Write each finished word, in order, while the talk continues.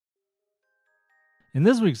In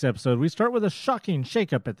this week's episode, we start with a shocking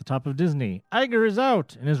shakeup at the top of Disney. Iger is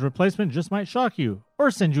out, and his replacement just might shock you, or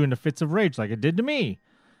send you into fits of rage like it did to me.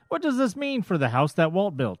 What does this mean for the house that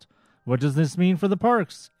Walt built? What does this mean for the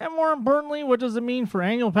parks? And more importantly, what does it mean for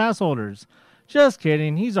annual pass holders? Just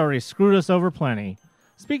kidding, he's already screwed us over plenty.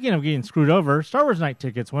 Speaking of getting screwed over, Star Wars Night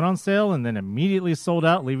tickets went on sale and then immediately sold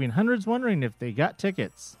out, leaving hundreds wondering if they got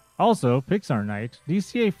tickets. Also, Pixar Night,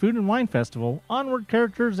 DCA Food and Wine Festival, Onward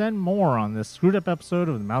characters, and more on this screwed-up episode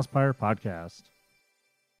of the Mousepire Podcast.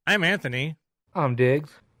 I'm Anthony. I'm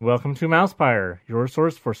Diggs. Welcome to Mousepire, your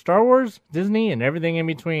source for Star Wars, Disney, and everything in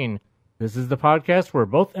between. This is the podcast where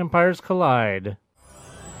both empires collide.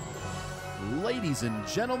 Ladies and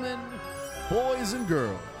gentlemen, boys and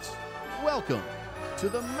girls, welcome to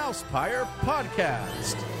the Mousepire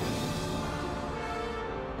Podcast.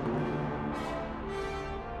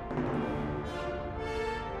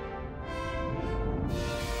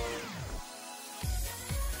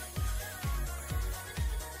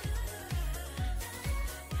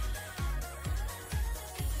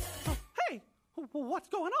 What's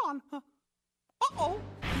going on? Uh-oh.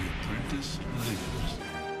 The Apprentice lives.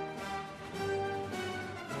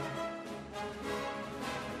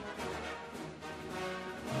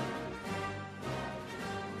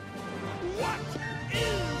 What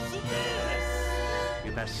is this?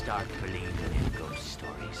 You best start believing in ghost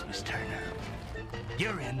stories, Miss Turner.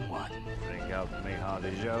 You're in one. Bring up me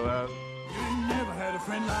Hardy Joe. You never had a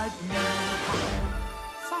friend like me.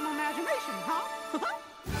 Some imagination, huh?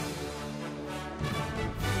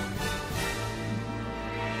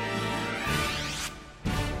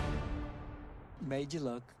 Made you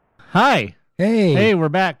look. Hi. Hey. Hey, we're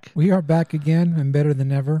back. We are back again and better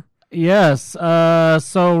than ever. Yes.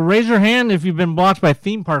 So raise your hand if you've been blocked by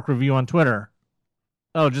Theme Park Review on Twitter.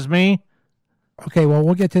 Oh, just me? Okay, well,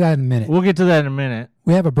 we'll get to that in a minute. We'll get to that in a minute.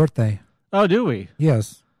 We have a birthday. Oh, do we?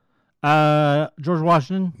 Yes. George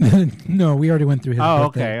Washington? No, we already went through his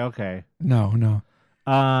birthday. Okay. No.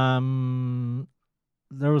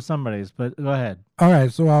 There was somebody's, but go ahead. All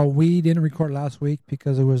right, so we didn't record last week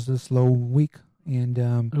because it was a slow week. And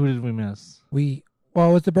Who did we miss? it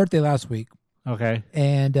was the birthday last week. Okay.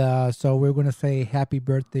 And so we're going to say happy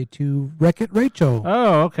birthday to Wreck-It Rachel.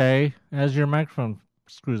 Oh, okay. As your microphone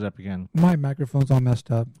screws up again. My microphone's all messed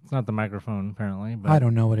up. It's not the microphone, apparently. But I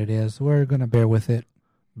don't know what it is. We're going to bear with it.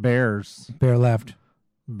 Bears. Bear left.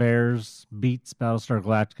 Bears beats Battlestar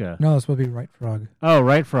Galactica. No, it's supposed to be Right Frog. Oh,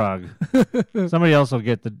 Right Frog. Somebody else will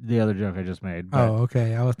get the other joke I just made. But Oh,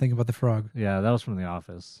 okay. I was thinking about the frog. yeah, that was from The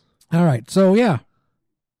Office. All right, so yeah.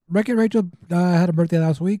 Wreck-It Rachel had a birthday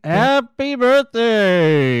last week. Happy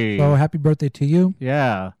birthday! So happy birthday to you.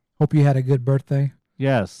 Yeah. Hope you had a good birthday.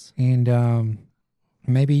 Yes. And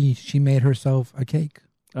maybe she made herself a cake.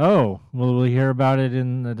 Oh, will we hear about it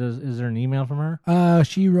is there an email from her?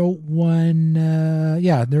 She wrote one.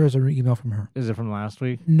 Yeah, there is an email from her. Is it from last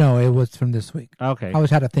week? No, it was from this week. Okay. I always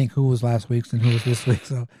had to think who was last week's and who was this week.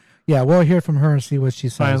 So yeah, we'll hear from her and see what she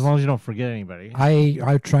says. Fine, as long as you don't forget anybody.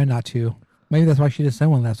 I try not to. Maybe that's why she didn't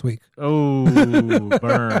send one last week. Oh,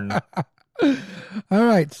 burn. All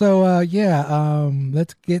right, so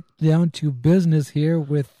let's get down to business here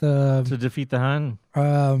with To defeat the Hun?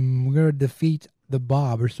 we're gonna defeat the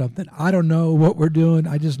Bob or something. I don't know what we're doing.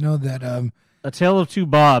 I just know that A Tale of Two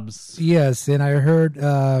Bobs. yes, and I heard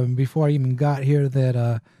before I even got here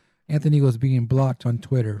that Anthony was being blocked on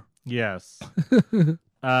Twitter. Yes.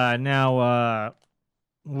 Now,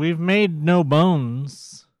 we've made no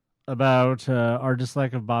bones about our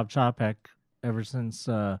dislike of Bob Chapek ever since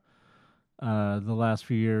the last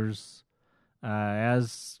few years.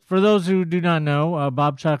 As for those who do not know,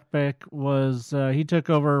 Bob Chapek was he took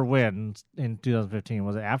over when in 2015?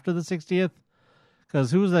 Was it after the 60th?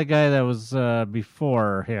 Because who was that guy that was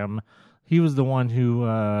before him? He was the one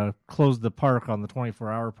who closed the park on the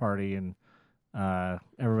 24-hour party, and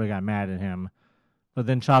everybody got mad at him. But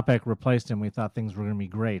then Chapek replaced him. We thought things were going to be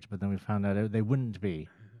great, but then we found out they wouldn't be.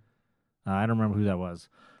 I don't remember who that was.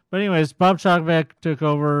 But anyways, Bob Chapek took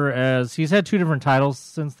over as he's had two different titles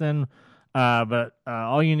since then. But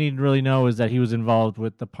all you need to really know is that he was involved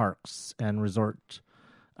with the Parks and Resort.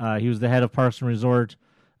 He was the head of Parks and Resort.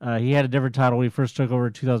 He had a different title when he first took over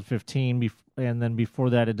in 2015, and then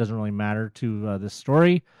before that, it doesn't really matter to this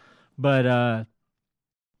story. But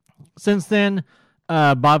since then,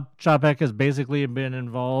 Bob Chapek has basically been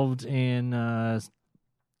involved in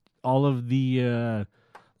all of the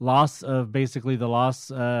loss of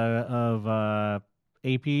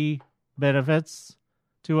AP benefits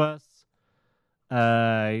to us.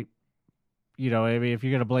 You know, I mean, if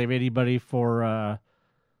you're going to blame anybody for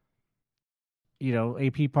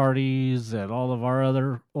AP parties and all of our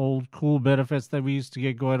other old cool benefits that we used to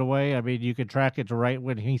get going away. I mean, you could track it to right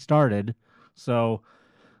when he started. So,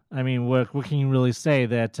 I mean, what can you really say?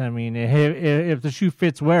 That, I mean, if the shoe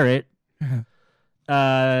fits, wear it.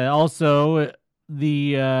 Also,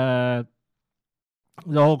 the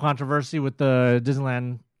whole controversy with the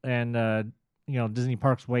Disneyland and Disney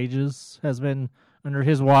Parks wages has been under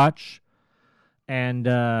his watch. And,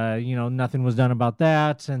 nothing was done about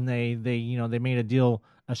that. And they made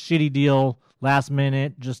a shitty deal last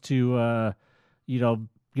minute just to,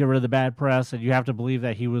 get rid of the bad press. And you have to believe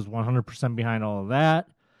that he was 100% behind all of that.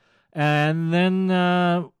 And then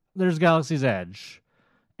there's Galaxy's Edge.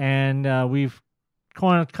 And we've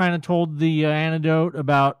kind of told the anecdote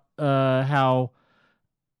about how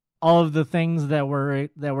all of the things that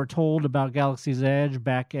were told about Galaxy's Edge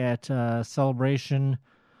back at Celebration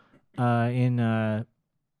in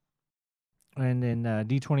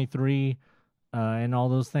D23 and all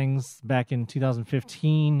those things back in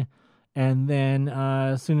 2015. And then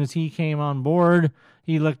as soon as he came on board,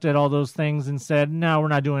 he looked at all those things and said, no, we're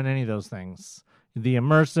not doing any of those things. The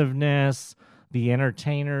immersiveness, the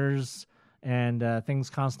entertainers, and things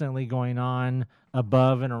constantly going on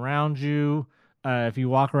above and around you. If you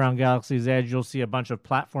walk around Galaxy's Edge, you'll see a bunch of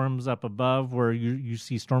platforms up above where you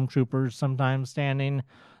see stormtroopers sometimes standing.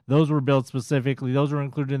 Those were built specifically. Those were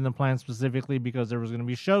included in the plan specifically because there was going to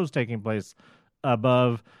be shows taking place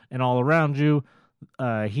above and all around you.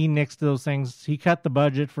 He nixed those things. He cut the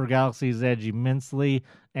budget for Galaxy's Edge immensely,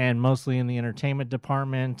 and mostly in the entertainment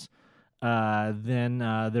department. Then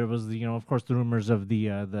there was of course, the rumors of the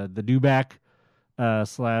Dewback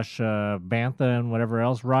slash Bantha and whatever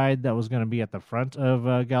else ride that was going to be at the front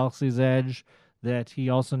of Galaxy's Edge that he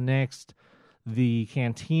also nixed. The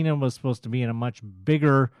cantina was supposed to be in a much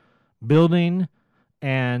bigger building,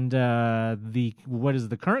 and what is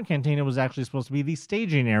the current cantina was actually supposed to be the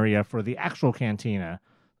staging area for the actual cantina,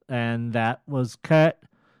 and that was cut.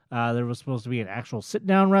 There was supposed to be an actual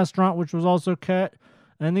sit-down restaurant, which was also cut.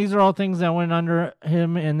 And these are all things that went under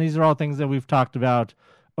him, and these are all things that we've talked about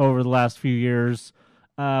over the last few years,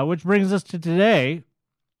 which brings us to today.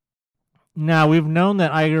 Now, we've known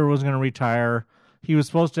that Iger was going to retire. He was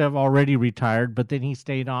supposed to have already retired, but then he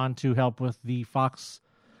stayed on to help with the Fox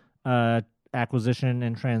acquisition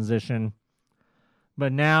and transition.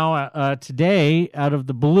 But now, today, out of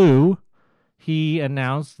the blue, he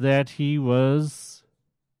announced that he was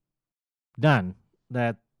done,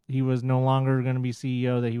 that he was no longer going to be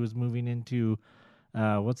CEO, that he was moving into,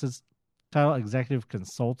 what's his title? Executive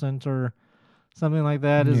consultant or something like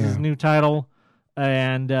that is his new title.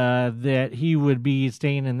 And that he would be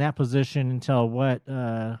staying in that position until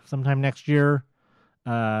sometime next year.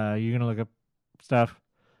 You're going to look up stuff.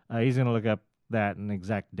 He's going to look up that and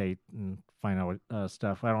exact date and find out what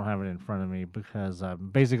stuff. I don't have it in front of me because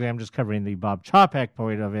basically I'm just covering the Bob Chapek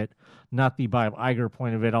point of it, not the Bob Iger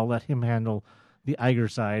point of it. I'll let him handle the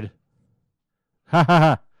Iger side. Ha ha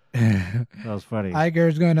ha. That was funny. Iger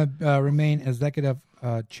is going to remain executive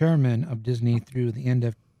chairman of Disney through the end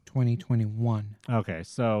of 2021. Okay,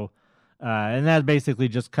 so and that basically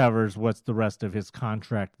just covers what's the rest of his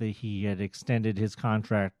contract, that he had extended his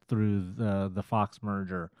contract through the Fox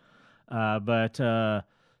merger. But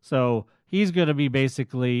so he's going to be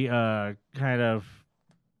basically kind of,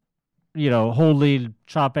 holding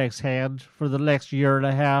Chapek's hand for the next year and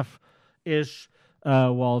a half-ish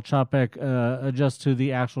while Chapek adjusts to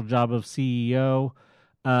the actual job of CEO.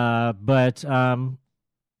 But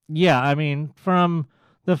yeah, I mean, from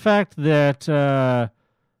the fact that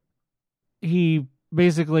he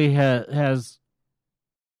basically has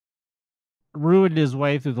ruined his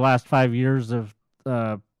way through the last 5 years of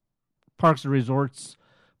parks and resorts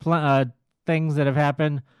things that have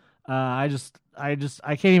happened, I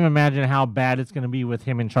can't even imagine how bad it's going to be with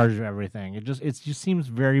him in charge of everything. It just seems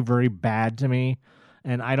very, very bad to me,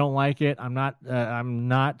 and I don't like it. I'm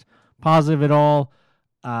not positive at all.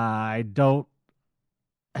 I don't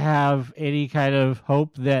have any kind of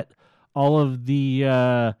hope that all of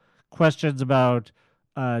the questions about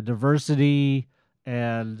diversity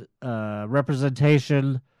and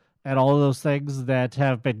representation and all of those things that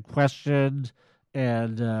have been questioned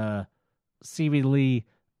and seemingly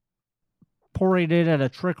pouring in at a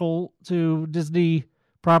trickle to Disney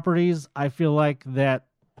properties, I feel like that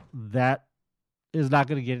is not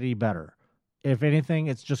going to get any better. If anything,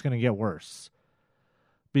 it's just going to get worse.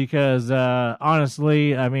 Because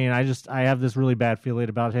honestly, I mean, I have this really bad feeling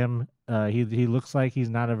about him. He looks like he's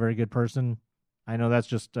not a very good person. I know that's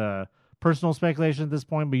just personal speculation at this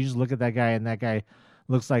point, but you just look at that guy, and that guy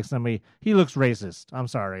looks like somebody. He looks racist. I'm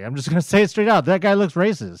sorry. I'm just going to say it straight out. That guy looks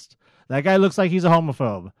racist. That guy looks like he's a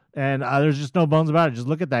homophobe. And there's just no bones about it. Just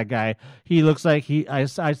look at that guy. He looks like I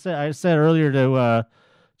said earlier to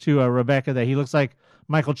Rebecca that he looks like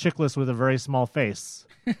Michael Chiklis with a very small face.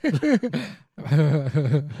 And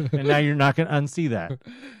now you're not going to unsee that.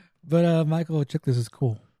 But Michael Chiklis is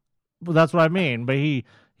cool. Well, that's what I mean. But he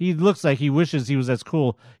looks like he wishes he was as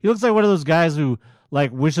cool. He looks like one of those guys who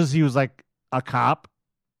like wishes he was like a cop,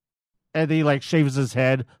 and he like shaves his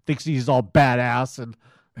head, thinks he's all badass,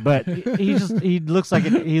 but he just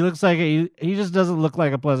doesn't look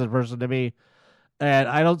like a pleasant person to me. And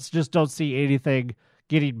I don't see anything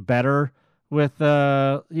getting better with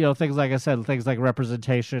things like I said, things like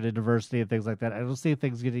representation and diversity and things like that. I don't see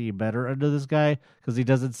things getting any better under this guy because he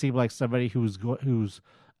doesn't seem like somebody who's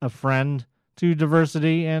a friend to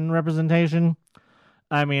diversity and representation.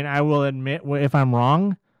 I mean, I will admit if I'm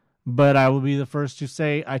wrong, but I will be the first to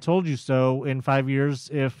say I told you so in 5 years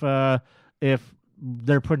if they're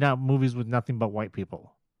putting out movies with nothing but white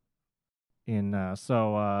people.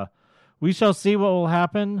 So we shall see what will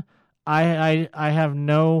happen. I have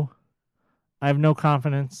no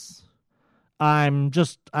confidence. I'm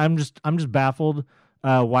just baffled.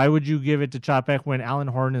 Why would you give it to Chapek when Alan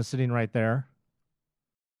Horn is sitting right there?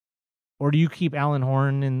 Or do you keep Alan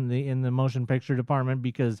Horn in the motion picture department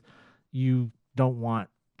because you don't want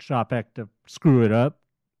Chapek to screw it up?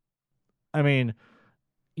 I mean,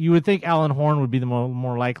 you would think Alan Horn would be the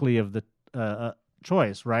more likely of the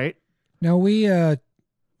choice, right? Now, when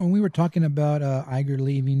we were talking about Iger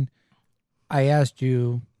leaving, I asked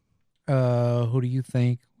you, who do you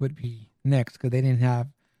think would be next? Because they didn't have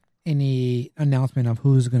any announcement of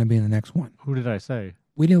who's going to be in the next one. Who did I say?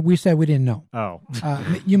 We said we didn't know. Oh.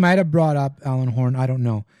 You might have brought up Alan Horn. I don't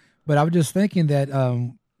know. But I was just thinking that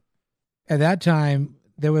at that time,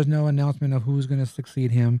 there was no announcement of who's going to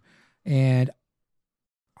succeed him. And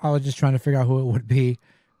I was just trying to figure out who it would be.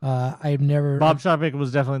 I've never... Bob Chapek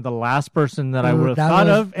was definitely the last person that I would have thought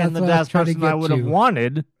of, and the last person I would have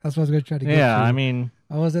wanted. That's what I was going to try to get to. Yeah, I mean...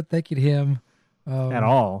 I wasn't thinking him. At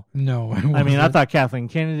all. No. I mean, I thought Kathleen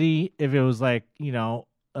Kennedy, if it was like,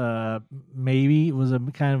 maybe it was a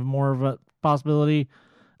kind of more of a possibility.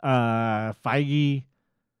 Feige.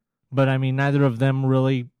 But I mean, neither of them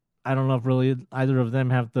really, I don't know if really either of them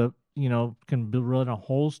have the, can run a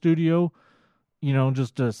whole studio,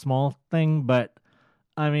 just a small thing. But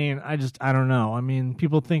I mean, I don't know. I mean,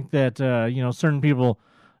 people think that, certain people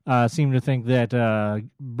seem to think that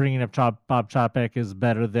bringing up Bob Chapek is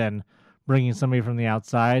better than bringing somebody from the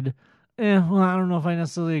outside. Well, I don't know if I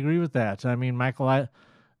necessarily agree with that. I mean, Michael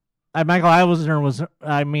Eisner was,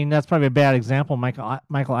 I mean, that's probably a bad example.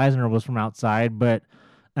 Michael Eisner was from outside, but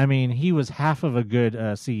I mean, he was half of a good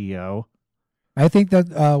CEO. I think that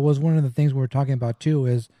was one of the things we were talking about too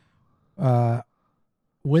is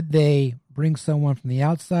would they bring someone from the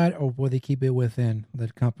outside or would they keep it within the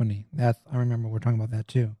company? I remember we were talking about that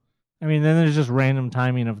too. I mean, then there's just random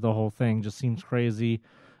timing of the whole thing just seems crazy.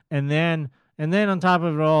 And then on top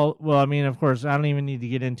of it all, well, I mean, of course, I don't even need to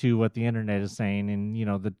get into what the internet is saying and,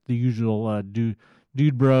 the usual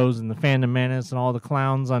dude bros and the fandom menace and all the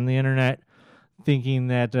clowns on the internet thinking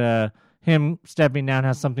that him stepping down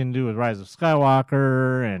has something to do with Rise of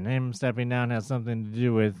Skywalker and him stepping down has something to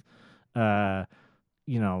do with,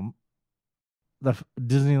 the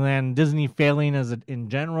Disney failing in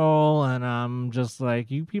general. And I'm just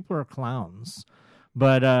like, you people are clowns.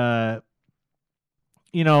 But,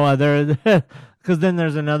 because then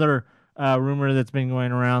there's another rumor that's been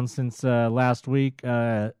going around since last week.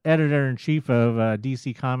 Editor-in-chief of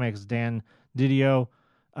DC Comics, Dan Didio,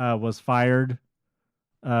 was fired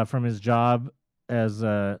from his job as,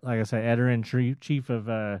 like I said, editor-in-chief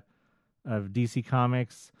of DC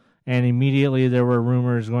Comics. And immediately there were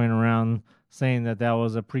rumors going around saying that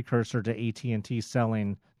was a precursor to AT&T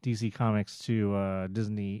selling DC Comics to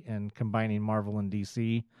Disney and combining Marvel and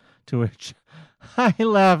DC, to which I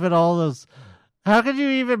laugh at all those. How could you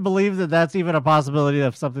even believe that that's even a possibility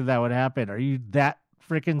of something that would happen? Are you that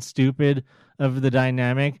freaking stupid of the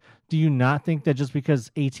dynamic? Do you not think that just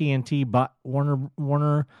because AT&T bought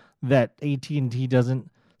Warner that AT&T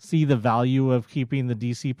doesn't see the value of keeping the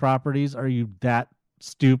DC properties? Are you that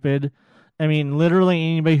stupid? I mean, literally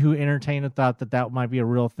anybody who entertained a thought that might be a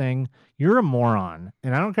real thing, you're a moron.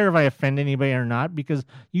 And I don't care if I offend anybody or not, because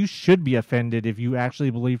you should be offended if you actually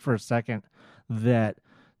believe for a second that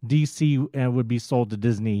DC would be sold to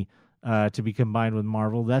Disney to be combined with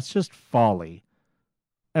Marvel. That's just folly.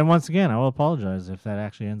 And once again, I will apologize if that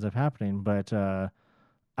actually ends up happening, but I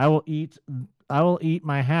will eat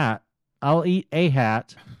my hat. I'll eat a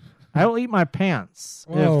hat. I will eat my pants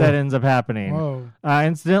if that ends up happening.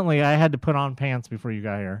 Incidentally, I had to put on pants before you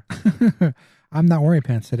got here. I'm not wearing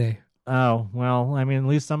pants today. Oh, well, I mean, at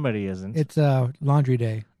least somebody isn't. It's laundry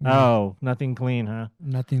day. Oh, nothing clean, huh?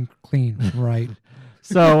 Nothing clean, right?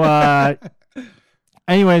 So,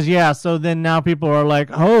 anyways, yeah. So then now people are like,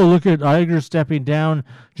 "Oh, look at Iger stepping down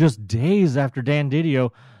just days after Dan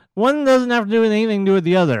Didio." One doesn't have to do anything to do with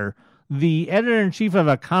the other. The editor-in-chief of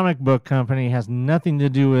a comic book company has nothing to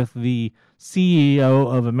do with the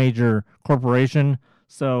CEO of a major corporation.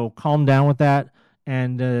 So calm down with that,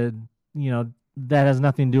 and that has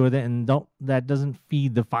nothing to do with it, and that doesn't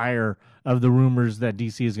feed the fire of the rumors that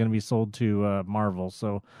DC is going to be sold to Marvel.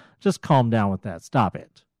 So just calm down with that. Stop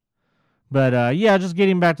it. But yeah, just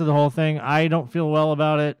getting back to the whole thing, I don't feel well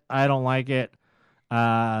about it. I don't like it.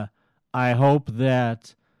 I hope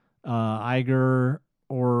that Iger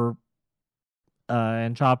or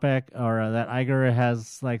and Chapek, or that Iger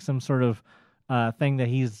has like some sort of thing that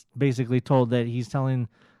he's basically told that he's telling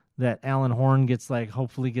that Alan Horn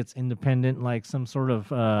hopefully gets independent, like some sort of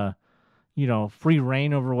free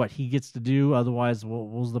reign over what he gets to do. Otherwise, what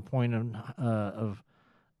was the point of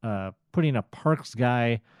putting a Parks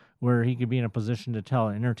guy where he could be in a position to tell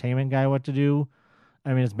an entertainment guy what to do?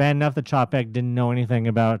 I mean, it's bad enough that Chapek didn't know anything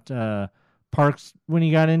about Parks when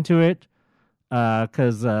he got into it,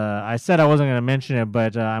 because I said I wasn't going to mention it,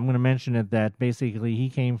 but I'm going to mention it, that basically he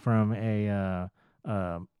came from a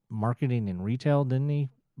marketing and retail, didn't he,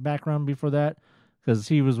 background before that? Because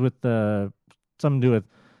he was with something to do with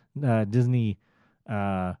Disney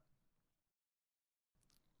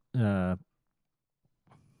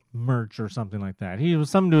merch or something like that. He was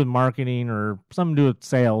something to do with marketing or something to do with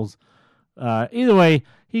sales. Either way,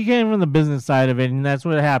 he came from the business side of it, and that's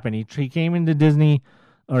what happened. He came into Disney,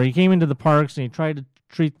 or he came into the parks, and he tried to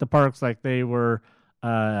treat the parks like they were,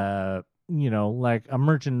 like a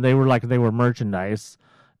merchant. They were merchandise.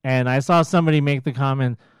 And I saw somebody make the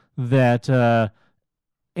comment that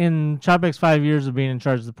in Chapek's 5 years of being in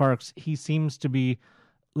charge of the parks, he seems to be,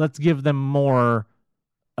 let's give them more,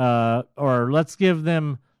 or let's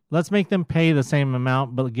make them pay the same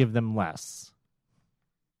amount, but give them less.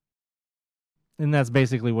 And that's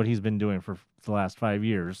basically what he's been doing for the last 5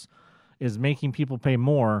 years, is making people pay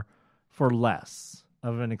more for less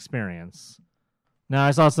of an experience. Now, I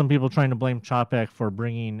saw some people trying to blame Chapek for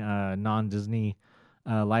bringing non-Disney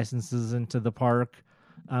licenses into the park.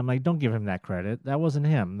 I'm like, don't give him that credit. That wasn't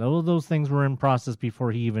him. Those things were in process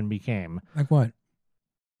before he even became. Like what?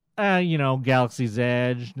 Galaxy's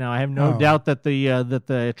Edge. Now, I have no doubt that the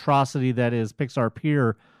atrocity that is Pixar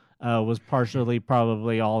Pier was partially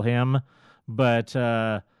probably all him. But,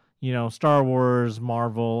 Star Wars,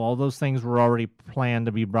 Marvel, all those things were already planned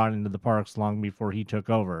to be brought into the parks long before he took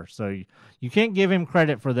over. So you can't give him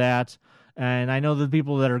credit for that. And I know the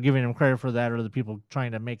people that are giving him credit for that are the people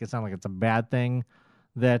trying to make it sound like it's a bad thing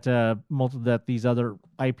that that these other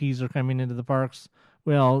IPs are coming into the parks.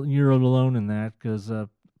 Well, you're alone in that, because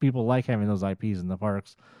people like having those IPs in the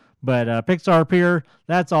parks. But Pixar Pier,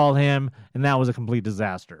 that's all him, and that was a complete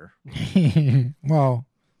disaster. Well,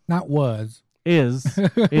 not was. It is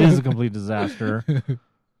a complete disaster.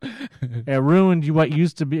 It ruined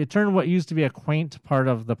it turned what used to be a quaint part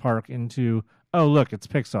of the park into, oh, look, it's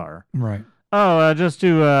Pixar. Right. Oh, just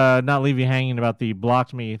to not leave you hanging about the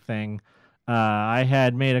blocked me thing, I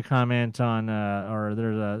had made a comment on, or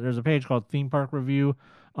there's a page called Theme Park Review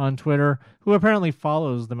on Twitter, who apparently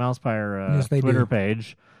follows the Mousepire yes, Twitter do.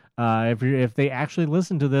 Page. If they actually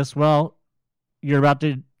listen to this, well, you're about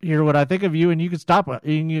to hear what I think of you, and you can stop it,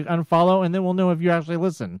 and you unfollow, and then we'll know if you actually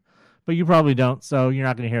listen. But you probably don't, so you're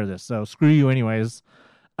not going to hear this. So screw you anyways.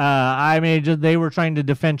 They were trying to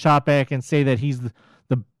defend Chapek and say that he's the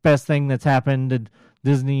best thing that's happened at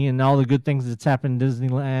Disney, and all the good things that's happened in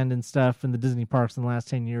Disneyland and stuff and the Disney parks in the last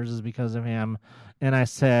 10 years is because of him. And I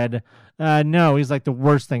said, no, he's like the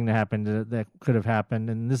worst thing that could have happened.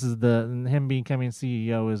 And this is him becoming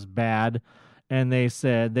CEO is bad. And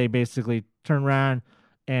they basically turned around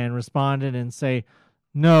and responded and say,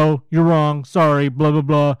 no, you're wrong. Sorry, blah, blah,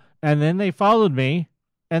 blah. And then they followed me,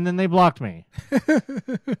 and then they blocked me.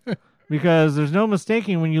 Because there's no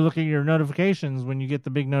mistaking when you look at your notifications, when you get the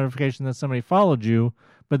big notification that somebody followed you,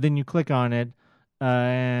 but then you click on it,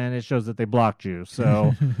 and it shows that they blocked you.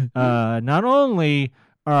 So not only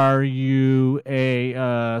are you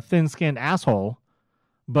a thin-skinned asshole,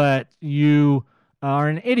 but you are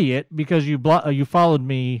an idiot because you followed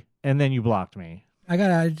me and then you blocked me.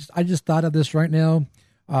 I just thought of this right now.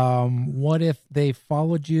 What if they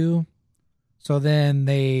followed you? So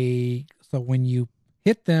when you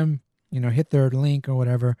hit them, hit their link or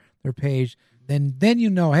whatever, their page, then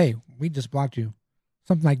hey, we just blocked you.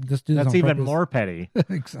 Something like this. Do this That's on even purpose. more petty.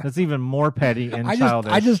 Exactly. That's even more petty and I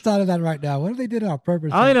childish. just thought of that right now. What if they did it on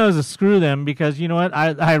purpose? All I know is to screw them because you know what?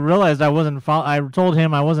 I realized I wasn't. I told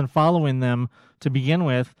him I wasn't following them to begin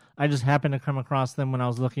with. I just happened to come across them when I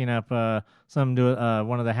was looking up something to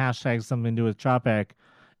one of the hashtags, something to do with Chopek,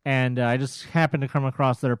 and I just happened to come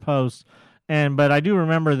across their post. But I do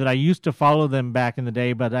remember that I used to follow them back in the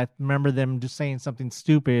day, but I remember them just saying something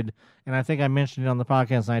stupid, and I think I mentioned it on the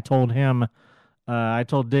podcast, and I told him, I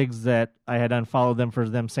told Diggs that I had unfollowed them for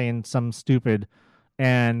them saying something stupid,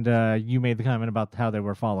 and you made the comment about how they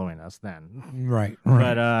were following us then. Right.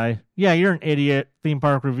 But, yeah, you're an idiot, theme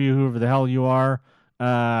park review, whoever the hell you are.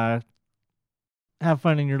 Have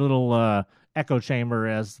fun in your little echo chamber,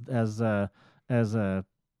 as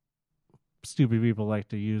stupid people like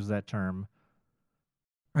to use that term.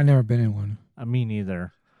 I've never been in one. Me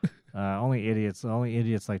neither. Only idiots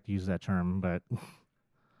like to use that term, but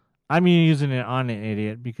I'm using it on an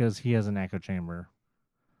idiot because he has an echo chamber.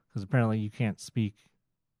 Because apparently you can't speak.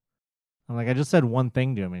 I'm like, I just said one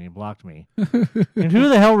thing to him and he blocked me. And who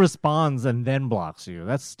the hell responds and then blocks you?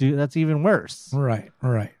 That's even worse. Right.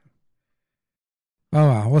 Oh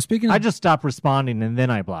wow. Well, speaking of, I just stop responding and then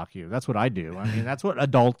I block you. That's what I do. I mean, that's what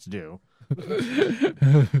adults do.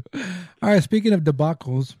 All right. Speaking of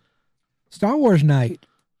debacles, Star Wars night.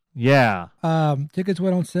 Yeah. Tickets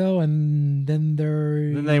went on sale and then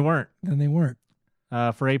They weren't. For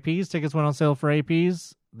APs, tickets went on sale for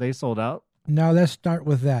APs. They sold out. Now let's start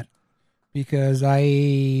with that because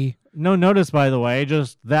No notice, by the way.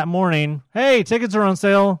 Just that morning, hey, tickets are on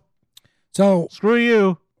sale. So Screw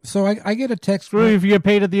you. So I get a text. Screw you if you get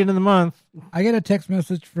paid at the end of the month. I get a text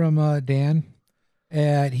message from Dan,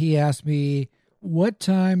 and he asked me, "What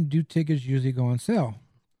time do tickets usually go on sale?"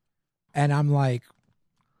 And I'm like,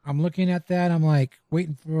 I'm looking at that. I'm like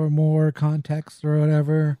waiting for more context or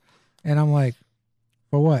whatever, and I'm like,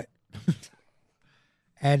 for what?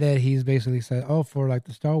 And then he's basically said, "Oh, for like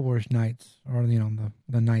the Star Wars nights or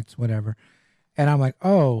the nights, whatever." And I'm like,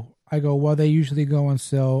 "Oh," I go, "Well, they usually go on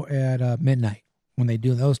sale at midnight." When they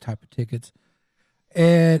do those type of tickets.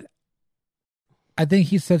 And I think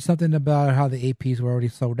he said something about how the APs were already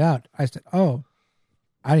sold out. I said, oh,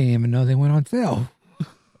 I didn't even know they went on sale.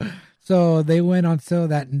 So they went on sale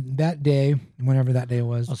that day, whenever that day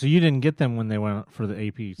was. Oh, so you didn't get them when they went for the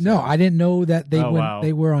APs? No, I didn't know that Wow.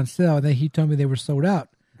 they were on sale. And then he told me they were sold out.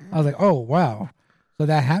 I was like, oh, wow. So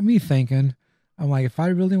that had me thinking, I'm like, if I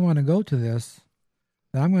really want to go to this,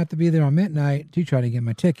 then I'm going to have to be there on midnight to try to get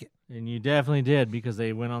my ticket. And you definitely did because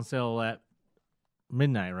they went on sale at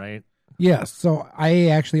midnight, right? Yes. So I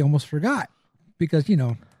actually almost forgot because,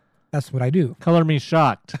 that's what I do. Color me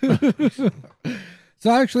shocked. So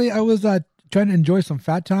actually I was trying to enjoy some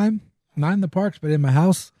fat time, not in the parks, but in my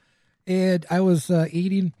house. And I was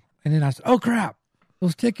eating and then I said, oh crap,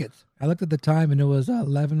 those tickets. I looked at the time and it was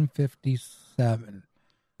 11:57.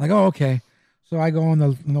 Like, oh, okay. So I go on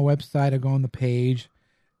the website, I go on the page,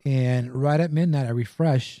 and right at midnight I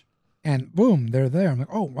refresh. And boom, they're there. I'm like,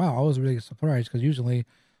 oh, wow. I was really surprised because usually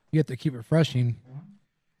you have to keep refreshing.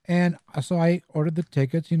 And so I ordered the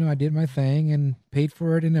tickets. I did my thing and paid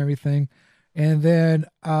for it and everything. And then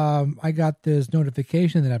I got this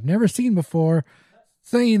notification that I've never seen before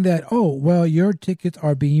saying that, oh, well, your tickets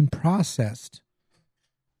are being processed.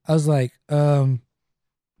 I was like, what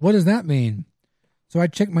does that mean? So I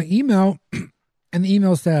checked my email and the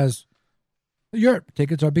email says, your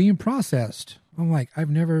tickets are being processed. I'm like, I've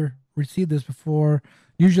never received this before.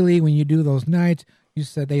 Usually when you do those nights, you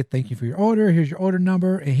said they thank you for your order. Here's your order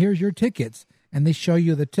number and here's your tickets. And they show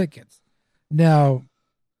you the tickets. Now,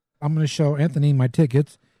 I'm going to show Anthony my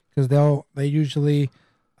tickets because they usually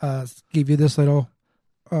give you this little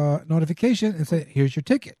notification and say, here's your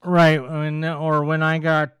ticket. Right. Or when I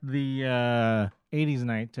got the 80s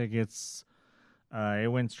night tickets, it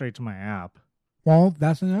went straight to my app. Well,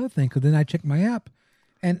 that's another thing because then I checked my app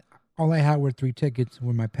and all I had were 3 tickets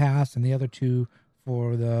were my pass and the other 2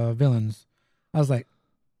 for the villains. I was like,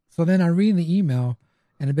 so then I read the email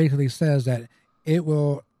and it basically says that it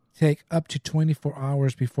will take up to 24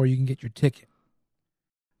 hours before you can get your ticket.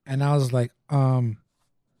 And I was like,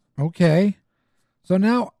 okay. So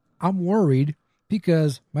now I'm worried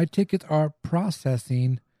because my tickets are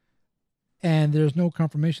processing and there's no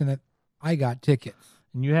confirmation that I got tickets.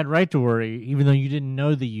 And you had right to worry, even though you didn't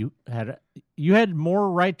know that you had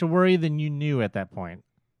more right to worry than you knew at that point,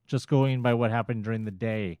 just going by what happened during the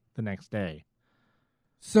day, the next day.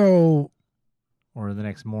 So, or the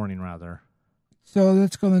next morning, rather. So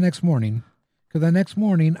let's go the next morning. Because the next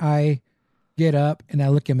morning I get up and I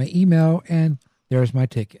look at my email and there's my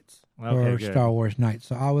tickets for good. Star Wars night.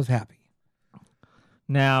 So I was happy.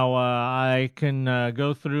 Now, I can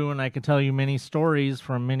go through and I can tell you many stories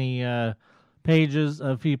from many pages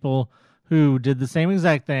of people who did the same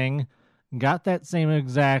exact thing, got that same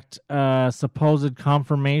exact supposed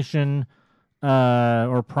confirmation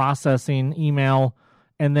or processing email,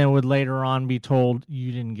 and then would later on be told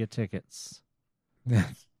you didn't get tickets.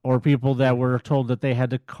 Or people that were told that they had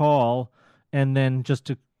to call and then just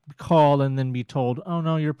to call and then be told, oh,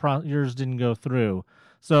 no, yours didn't go through.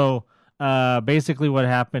 So basically what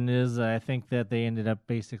happened is I think that they ended up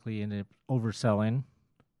overselling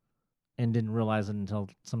and didn't realize it until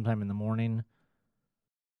sometime in the morning.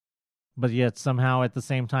 But yet somehow at the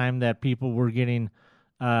same time that people were getting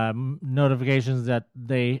notifications that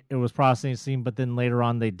it was processing, but then later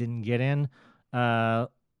on they didn't get in.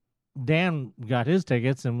 Dan got his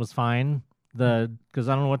tickets and was fine. Because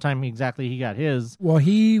I don't know what time exactly he got his. Well,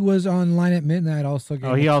 he was online at midnight also.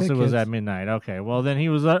 He also was at midnight. Okay, well then he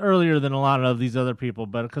was earlier than a lot of these other people.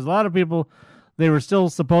 But because a lot of people, they were still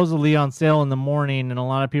supposedly on sale in the morning, and a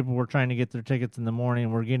lot of people were trying to get their tickets in the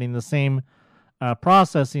morning. Were getting the same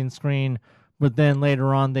processing screen, but then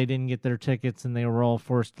later on they didn't get their tickets, and they were all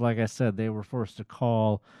forced. Like I said, they were forced to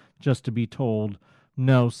call just to be told,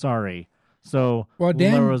 no, sorry. So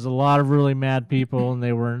there was a lot of really mad people, and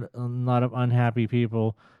they were a lot of unhappy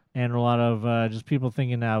people, and a lot of just people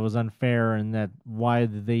thinking that it was unfair, and that why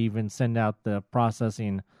did they even send out the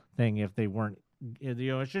processing thing if they weren't,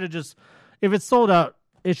 it should have just, if it's sold out,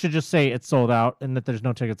 it should just say it's sold out and that there's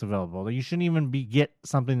no tickets available. You shouldn't even get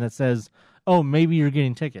something that says, oh, maybe you're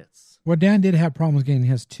getting tickets. Well, Dan did have problems getting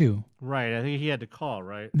his too. Right, I think he had to call,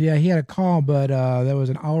 right? Yeah, he had to call, but there was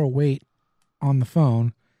an hour wait on the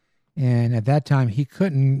phone. And at that time, he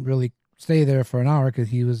couldn't really stay there for an hour because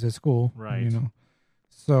he was at school. Right.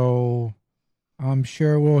 So I'm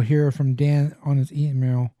sure we'll hear from Dan on his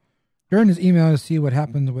email, during his email, to see what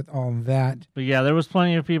happens with all that. But yeah, there was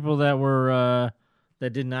plenty of people that were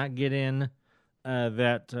that did not get in,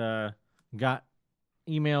 that got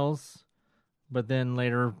emails, but then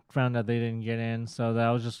later found out they didn't get in. So that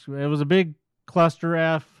was it was a big cluster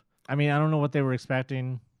F. I mean, I don't know what they were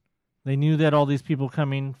expecting. They knew that all these people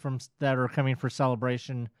that are coming for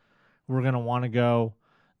Celebration were going to want to go.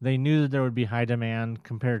 They knew that there would be high demand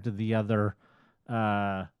compared to the other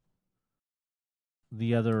After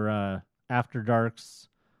Darks.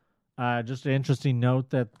 Just an interesting note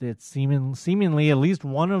that it's seemingly at least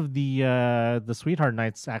one of the Sweetheart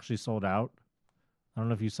Nights actually sold out. I don't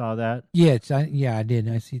know if you saw that. Yeah, I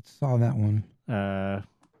did. Saw that one.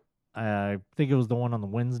 I think it was the one on the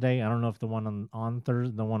Wednesday. I don't know if the one on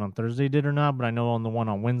Thursday did or not, but I know on the one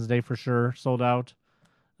on Wednesday for sure sold out.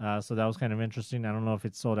 So that was kind of interesting. I don't know if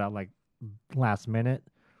it sold out like last minute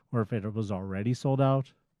or if it was already sold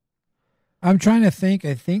out. I'm trying to think.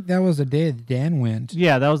 I think that was the day that Dan went.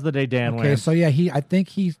 Yeah, that was the day Dan went. Okay, so yeah, I think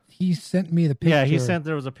he sent me the picture. Yeah,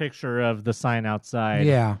 there was a picture of the sign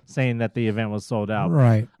outside saying that the event was sold out.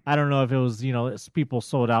 Right. I don't know if it was, people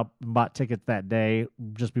sold out, bought tickets that day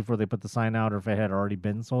just before they put the sign out, or if it had already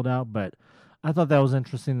been sold out, but I thought that was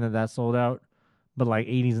interesting that sold out, but like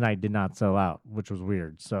 80s Night did not sell out, which was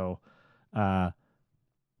weird. So,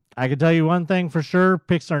 I can tell you one thing for sure: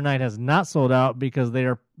 Pixar Night has not sold out because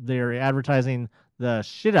they're advertising the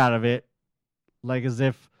shit out of it, like as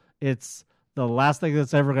if it's the last thing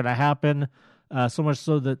that's ever going to happen. So much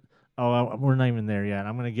so that we're not even there yet.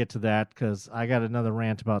 I'm going to get to that because I got another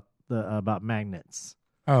rant about magnets.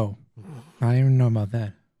 Oh, I didn't even know about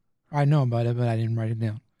that. I know about it, but I didn't write it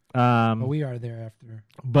down. But we are there after.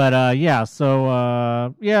 But yeah, so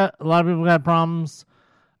a lot of people had problems.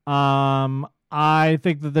 I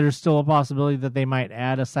think that there's still a possibility that they might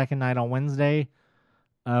add a second night on Wednesday.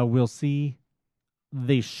 We'll see.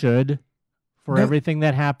 They should. For everything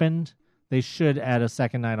that happened, they should add a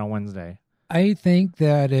second night on Wednesday. I think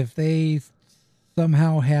that if they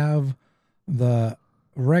somehow have the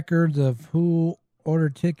records of who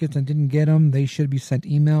ordered tickets and didn't get them, they should be sent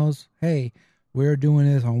emails. Hey, we're doing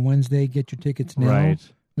this on Wednesday. Get your tickets now. Right.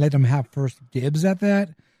 Let them have first dibs at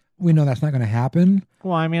that. We know that's not going to happen.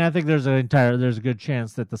 Well, I mean, I think there's a good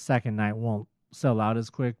chance that the second night won't sell out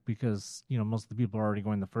as quick because, most of the people are already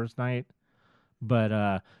going the first night.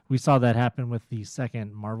 But we saw that happen with the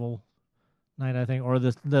second Marvel night, I think, or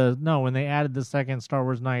when they added the second Star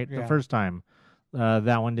Wars night the first time,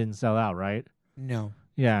 that one didn't sell out, right? No.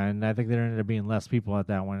 Yeah, and I think there ended up being less people at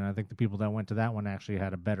that one. And I think the people that went to that one actually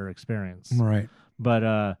had a better experience. Right.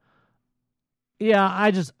 But yeah,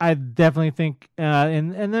 I definitely think,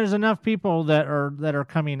 and there's enough people that are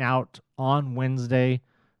coming out on Wednesday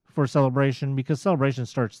for Celebration because Celebration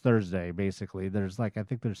starts Thursday. Basically, I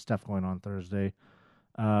think there's stuff going on Thursday,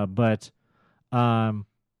 but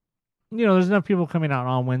there's enough people coming out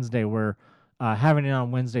on Wednesday where having it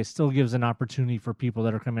on Wednesday still gives an opportunity for people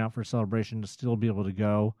that are coming out for Celebration to still be able to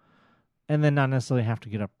go and then not necessarily have to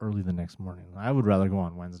get up early the next morning. I would rather go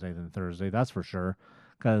on Wednesday than Thursday, that's for sure,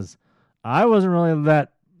 because I wasn't really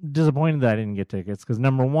that disappointed that I didn't get tickets because,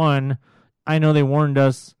 number one, I know they warned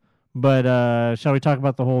us, but shall we talk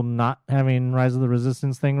about the whole not having Rise of the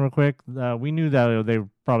Resistance thing real quick? We knew that they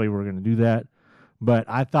probably were going to do that, but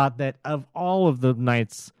I thought that of all of the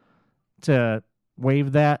nights to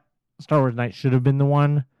waive that, Star Wars Night should have been the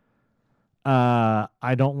one.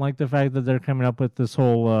 I don't like the fact that they're coming up with this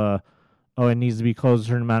whole, it needs to be closed a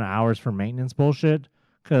certain amount of hours for maintenance bullshit,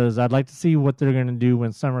 because I'd like to see what they're going to do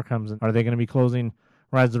when summer comes. Are they going to be closing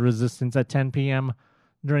Rise of the Resistance at 10 p.m.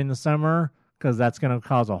 during the summer? Because that's going to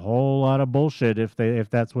cause a whole lot of bullshit if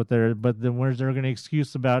that's what they're. But then where's their going to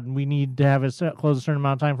excuse about we need to have it close a certain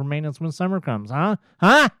amount of time for maintenance when summer comes? Huh?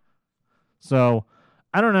 So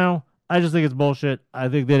I don't know. I just think it's bullshit. I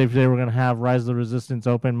think that if they were going to have Rise of the Resistance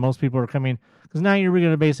open, most people are coming because now you're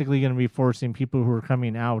going to basically going to be forcing people who are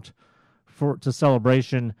coming out to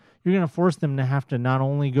Celebration. You're going to force them to have to not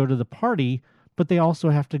only go to the party, but they also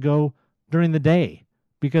have to go during the day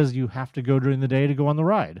because you have to go during the day to go on the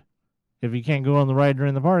ride. If you can't go on the ride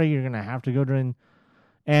during the party, you're going to have to go during.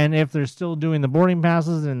 And if they're still doing the boarding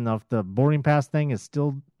passes and if the boarding pass thing is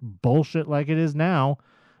still bullshit like it is now,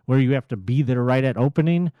 where you have to be there right at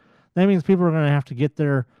opening, that means people are going to have to get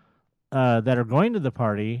there that are going to the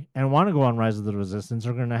party and want to go on Rise of the Resistance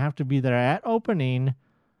are going to have to be there at opening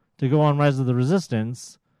to go on Rise of the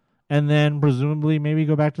Resistance and then presumably maybe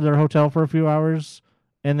go back to their hotel for a few hours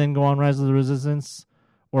and then go on Rise of the Resistance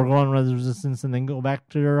or go on Rise of the Resistance and then go back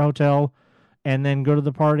to their hotel and then go to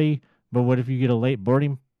the party. But what if you get a late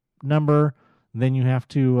boarding number? Then you have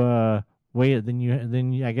to wait.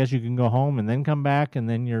 Then I guess you can go home and then come back and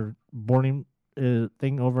then your boarding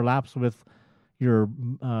thing overlaps with your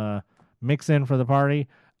mix in for the party.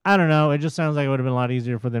 I don't know. It just sounds like it would have been a lot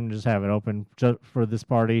easier for them to just have it open just for this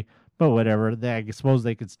party. But whatever. I suppose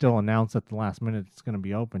they could still announce at the last minute it's going to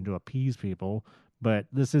be open to appease people. But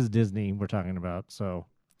this is Disney we're talking about, so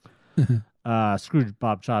screw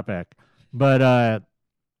Bob Chapek. But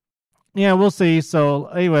yeah, we'll see. So,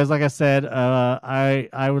 anyways, like I said,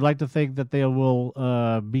 I would like to think that they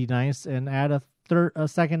will be nice and add a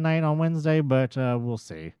second night on Wednesday, but we'll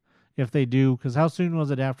see if they do. Because how soon was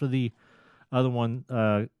it after the other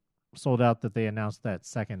one sold out that they announced that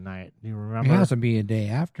second night? Do you remember? It has to be a day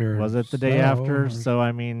after. Was it the day after? So,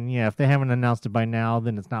 I mean, yeah, if they haven't announced it by now,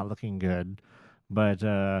 then it's not looking good.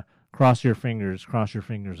 But cross your fingers,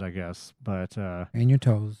 I guess. But and your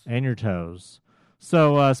toes. And your toes.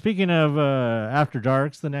 So, speaking of After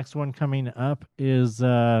Darks, the next one coming up is,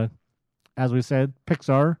 as we said,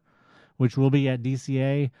 Pixar, which will be at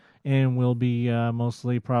DCA and will be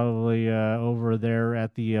mostly probably over there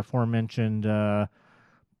at the aforementioned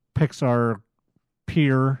Pixar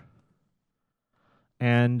Pier.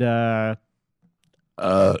 And that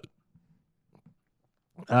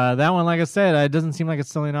one, like I said, it doesn't seem like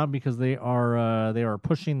it's selling out because they are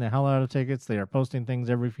pushing the hell out of tickets. They are posting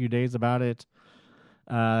things every few days about it.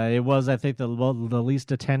 It was, I think, the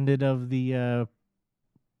least attended of the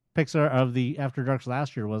Pixar of the After Darks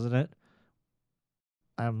last year, wasn't it?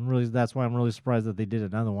 That's why I'm really surprised that they did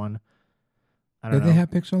another one. Did they have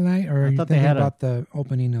Pixar Night, or are you thinking about the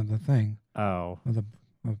opening of the thing? Oh, of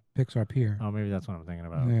Pixar Pier. Oh, maybe that's what I'm thinking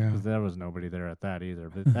about. Yeah, because there was nobody there at that either.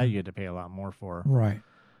 But that you had to pay a lot more for. Right.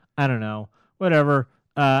 I don't know. Whatever.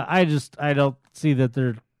 I don't see that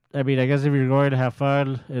they're. I mean, I guess if you're going to have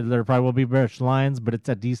fun, there probably will be British lines, but it's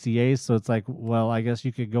at DCA, so it's like, well, I guess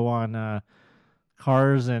you could go on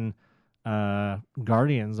Cars and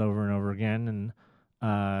Guardians over and over again.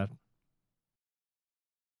 And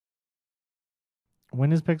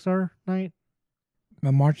when is Pixar Night?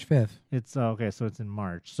 March 5th. It's okay, so it's in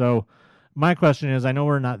March. So my question is, I know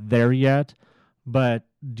we're not there yet, but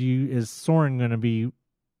is Soarin' going to be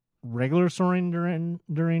regular Soarin'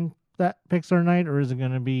 during that Pixar Night, or is it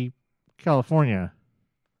going to be California?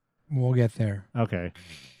 We'll get there. Okay.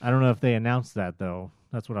 I don't know if they announced that, though.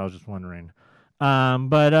 That's what I was just wondering.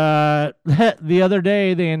 But the other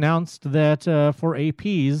day they announced that for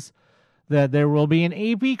APs that there will be an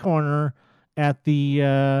AP corner at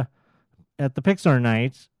the Pixar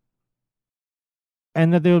Night,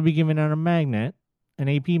 and that they will be giving out an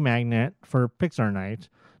AP magnet for Pixar Night.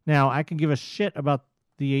 Now, I can give a shit about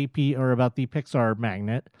the AP or about the Pixar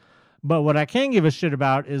magnet, but what I can give a shit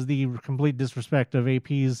about is the complete disrespect of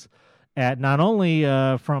APs at not only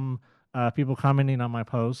from people commenting on my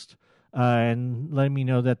post and letting me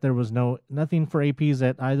know that there was nothing for APs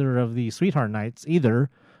at either of the Sweetheart Nights either,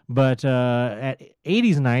 But at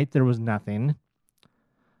 80s night, there was nothing.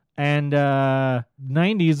 And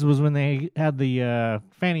 90s was when they had the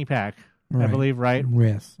fanny pack, I believe, right?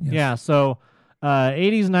 Yes. Yeah, so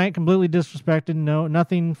 80s night, completely disrespected. No,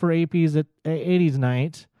 nothing for APs at 80s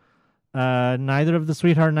night. Neither of the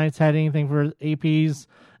Sweetheart Nights had anything for APs.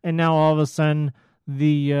 And now all of a sudden,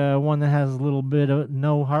 the one that has a little bit of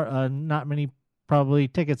not many probably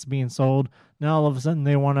tickets being sold, now all of a sudden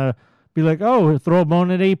they want to be like, oh, throw a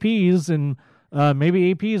bone at APs, and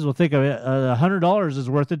maybe APs will think $100 is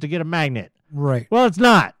worth it to get a magnet. Right. Well, it's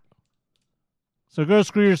not. So go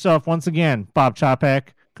screw yourself once again, Bob Chapek,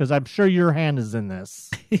 because I'm sure your hand is in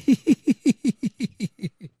this.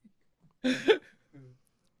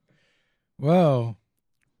 Whoa.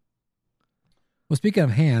 Well, speaking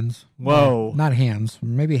of hands. Whoa. Not hands.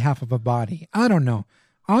 Maybe half of a body. I don't know.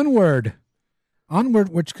 Onward,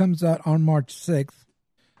 which comes out on March 6th.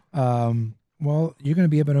 Well, you're going to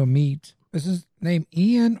be able to meet. Is his name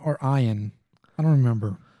Ian or Ian? I don't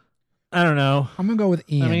remember. I don't know. I'm going to go with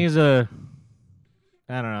Ian. I mean,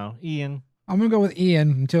 I don't know. Ian. I'm going to go with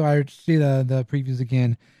Ian until I see the previews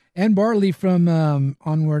again. And Barley from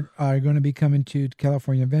Onward are going to be coming to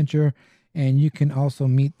California Adventure. And you can also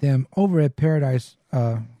meet them over at over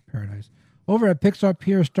at Pixar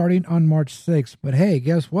Pier starting on March 6th. But hey,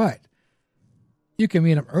 guess what? You can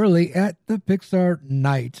meet them early at the Pixar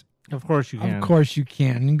Night. Of course you can. Of course you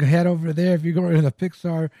can. You can head over there if you go to the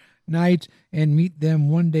Pixar Night and meet them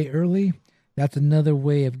one day early. That's another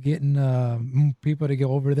way of getting people to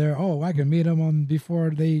go over there. Oh, I can meet them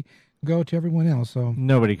before they go to everyone else. So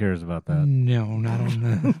nobody cares about that. No, not on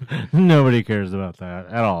that. Nobody cares about that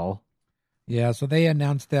at all. Yeah, so they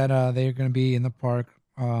announced that they're going to be in the park.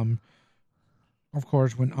 Of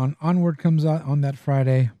course, when Onward comes out on that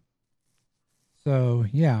Friday. So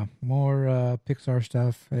yeah, more Pixar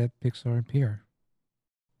stuff at Pixar Pier.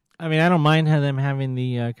 I mean, I don't mind them having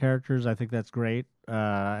the characters. I think that's great.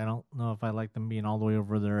 I don't know if I like them being all the way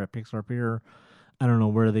over there at Pixar Pier. I don't know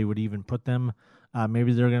where they would even put them.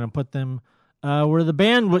 Maybe they're going to put them where the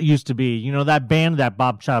band used to be. You know, that band that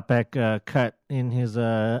Bob Chapek cut in his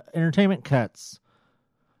entertainment cuts.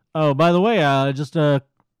 Oh, by the way, just a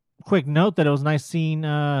quick note that it was nice seeing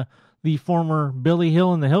the former Billy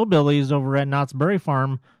Hill and the Hillbillies over at Knott's Berry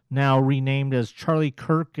Farm, now renamed as Charlie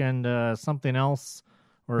Kirk and something else.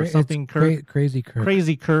 Or something Kirk. Crazy Kirk.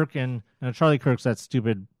 Crazy Kirk. And Charlie Kirk's that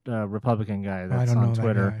stupid Republican guy that's on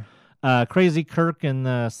Twitter. Crazy Kirk and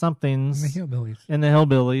the somethings. And the Hillbillies. And the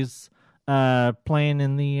Hillbillies. Playing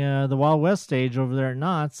in the Wild West stage over there at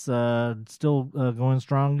Knott's. Still going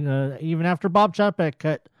strong. Even after Bob Chapek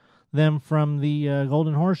cut them from the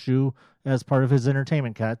Golden Horseshoe as part of his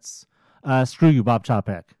entertainment cuts. Screw you, Bob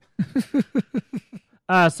Chapek.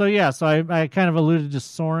 So I kind of alluded to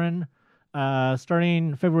Soarin'.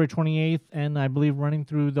 Starting February 28th, and I believe running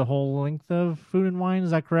through the whole length of Food and Wine.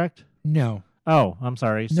 Is that correct? No. Oh, I'm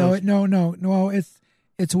sorry. No.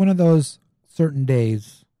 It's one of those certain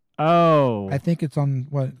days. Oh. I think it's on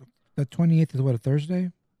the 28th is a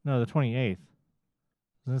Thursday? No, the 28th.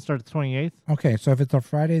 Doesn't it start the 28th? Okay, so if it's a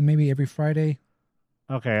Friday, maybe every Friday.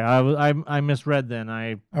 Okay, I misread then.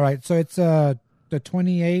 All right, so it's the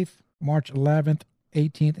 28th, March 11th,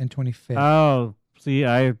 18th, and 25th. Oh, see,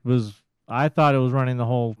 I thought it was running the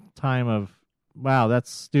whole time of, wow, that's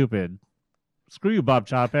stupid. Screw you, Bob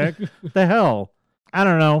Chapek. What the hell? I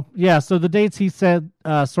don't know. Yeah, so the dates he said,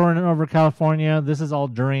 Soarin' over California, this is all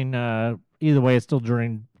during, either way, it's still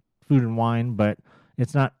during Food and Wine, but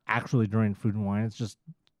it's not actually during Food and Wine. It's just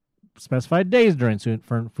specified days during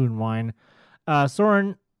Food and Wine.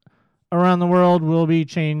 Soarin' around the world will be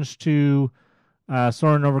changed to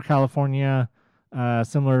Soarin' over California,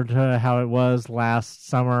 similar to how it was last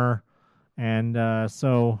summer. And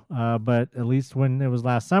but at least when it was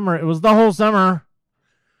last summer, it was the whole summer.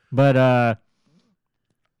 But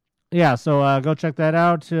yeah, so go check that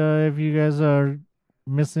out if you guys are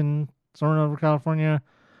missing Soarin' over California.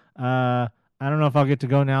 I don't know if I'll get to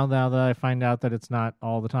go now that I find out that it's not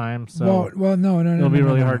all the time. So well, no. It'll be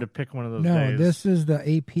really hard to pick one of those days. No, this is the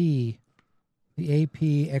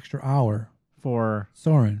AP extra hour for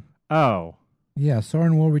Soarin'. Oh, yeah,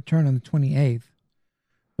 Soarin' will return on the 28th.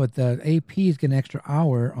 But the AP is getting an extra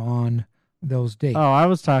hour on those dates. Oh, I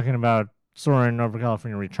was talking about Soarin' over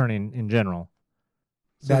California returning in general.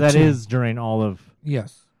 So that too. is during all of...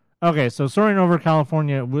 Yes. Okay, so Soarin' over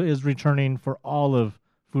California is returning for all of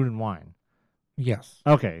Food and Wine. Yes.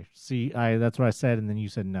 Okay, see, that's what I said, and then you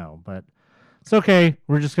said no. But it's okay.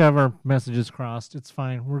 We're just going to have our messages crossed. It's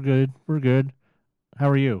fine. We're good. How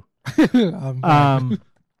are you?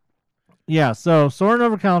 Yeah, so Soarin'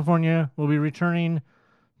 over California will be returning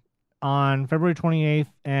on February 28th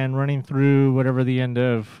and running through whatever the end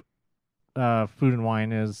of Food and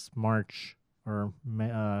Wine is, March or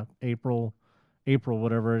April,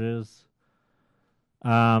 whatever it is.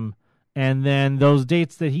 And then those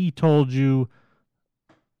dates that he told you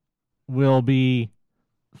will be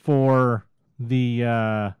for the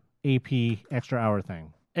AP extra hour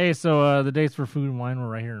thing. Hey, so the dates for Food and Wine were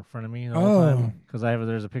right here in front of me the whole time, because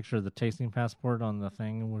there's a picture of the tasting passport on the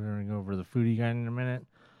thing. We're going to go over the foodie guide in a minute,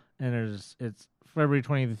 and it's February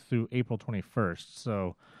 20th through April 21st.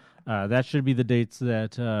 So that should be the dates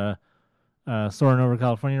that Soaring Over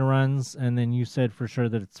California runs. And then you said for sure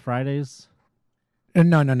that it's Fridays.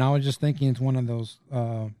 No. I was just thinking it's one of those.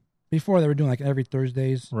 Before they were doing like every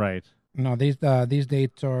Thursdays. Right. No, these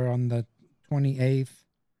dates are on the 28th.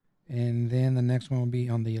 And then the next one will be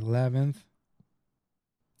on the 11th.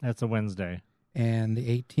 That's a Wednesday. And the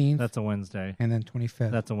 18th. That's a Wednesday. And then 25th.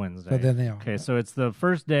 That's a Wednesday. So then they are. Okay, so it's the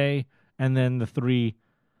first day and then the three.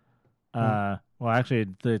 Well,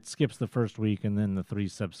 actually, it skips the first week and then the 3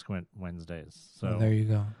 subsequent Wednesdays. So there you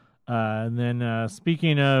go. And then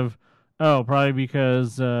speaking of, probably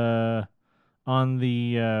because on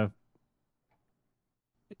the.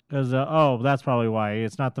 Because that's probably why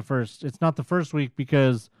it's not the first. It's not the first week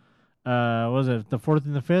because. Was it the 4th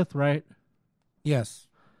and the 5th, right? Yes.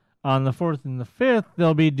 On the 4th and the 5th,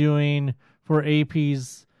 they'll be doing, for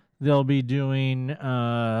APs, they'll be doing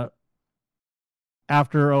after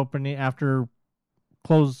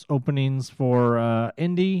close openings for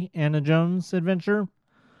Indiana Jones Adventure.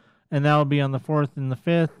 And that'll be on the 4th and the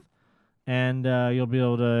 5th. And you'll be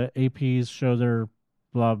able to, APs show their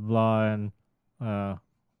blah, blah, and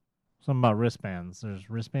something about wristbands. There's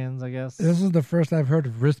wristbands, I guess. This is the first I've heard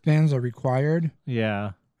of wristbands are required.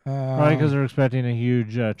 Yeah. Probably because they're expecting a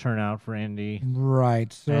huge turnout for Indy.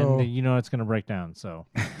 Right. So, and it's going to break down. So,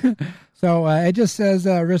 so it just says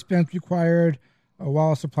wristbands required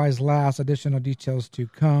while supplies last. Additional details to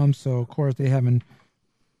come. So, of course, they haven't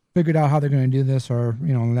figured out how they're going to do this or,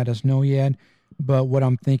 let us know yet. But what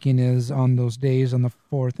I'm thinking is on those days, on the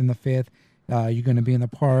 4th and the 5th, you're going to be in the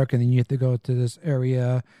park, and then you have to go to this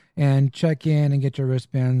area and check in and get your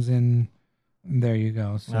wristbands, and there you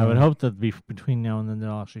go. So, I would hope that between now and then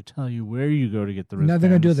they'll actually tell you where you go to get the wristbands. No, they're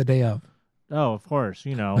going to do it the day of. Oh, of course.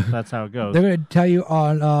 That's how it goes. They're going to tell you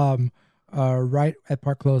on right at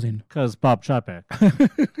park closing. Because Bob Chapek.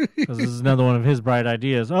 Because this is another one of his bright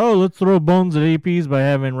ideas. Oh, let's throw bones at APs by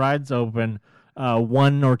having rides open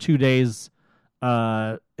 1 or 2 days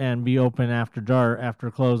and be open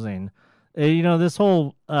after closing. This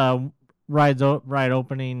whole ride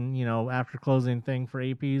opening, after closing thing for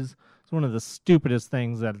APs, it's one of the stupidest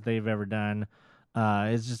things that they've ever done.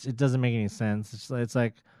 It doesn't make any sense. It's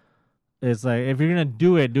like if you're gonna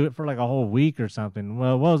do it for like a whole week or something.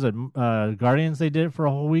 Well, what was it? Guardians, they did it for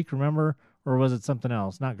a whole week, remember? Or was it something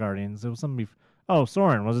else? Not Guardians. It was something.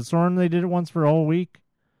 Soarin'. Was it Soarin'? They did it once for a whole week.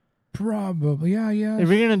 Probably, yeah. If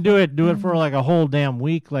you're gonna do it for like a whole damn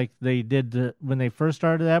week, like they did when they first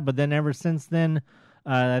started that. But then ever since then,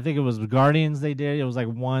 I think it was Guardians. They did it was like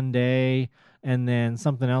 1 day, and then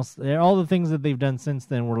something else. All the things that they've done since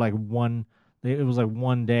then were like it was like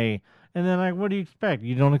 1 day, and then like, what do you expect?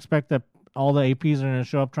 You don't expect that all the APs are gonna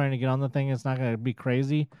show up trying to get on the thing. It's not gonna be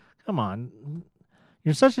crazy. Come on,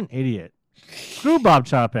 you're such an idiot. Screw Bob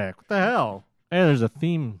Chapek. What the hell? Hey, there's a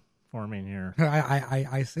theme forming here.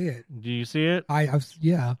 I see it. Do you see it?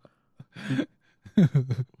 Yeah.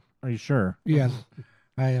 Are you sure? Yes,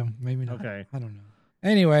 I am. Maybe not. Okay. I don't know.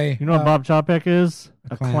 Anyway, you know what Bob Chapek is?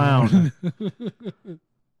 A clown.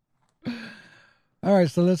 All right,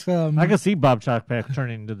 so let's. I can see Bob Chapek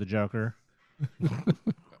turning into the Joker.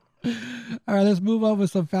 All right, let's move on with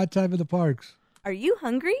some Fat Time in the Parks. Are you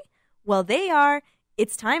hungry? Well, they are.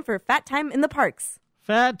 It's time for Fat Time in the Parks.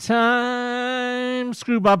 Fat time.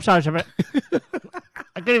 Screw Bob Chapek.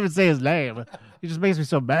 I can't even say his name. He just makes me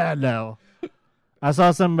so bad now. I saw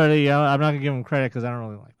somebody. I'm not gonna give him credit because I don't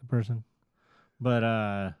really like the person. But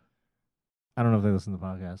I don't know if they listen to the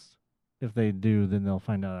podcast. If they do, then they'll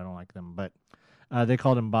find out I don't like them. But they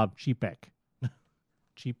called him Bob Cheapek.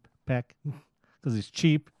 Cheapek, because he's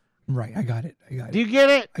cheap. Right, I got it. Do you get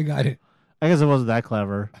it? I got it. I guess it wasn't that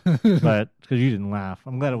clever, but because you didn't laugh.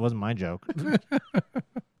 I'm glad it wasn't my joke.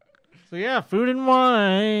 So yeah, Food and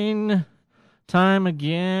Wine time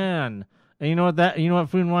again. And you know what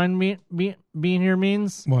Food and Wine being here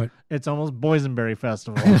means? What? It's almost Boysenberry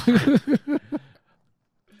Festival.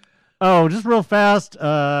 Oh, just real fast.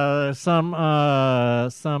 Some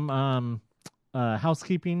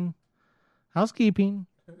housekeeping.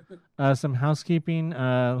 Some housekeeping.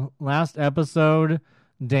 Last episode,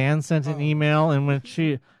 Dan sent an email in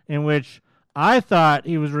which I thought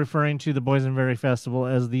he was referring to the Boysenberry Festival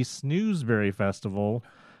as the Snoozeberry Festival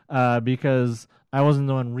because I wasn't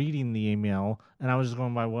the one reading the email, and I was just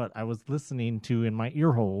going by what I was listening to in my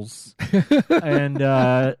ear holes. And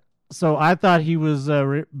so I thought he was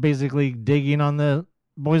basically digging on the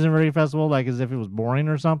Boysenberry Festival, like as if it was boring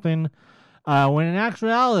or something, when in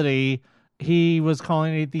actuality, he was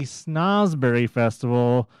calling it the Snozberry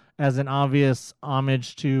Festival as an obvious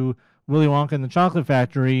homage to Willy Wonka and the Chocolate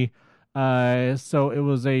Factory. So it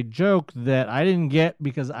was a joke that I didn't get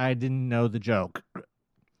because I didn't know the joke.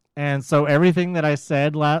 And so everything that I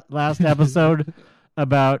said last episode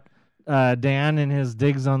about Dan and his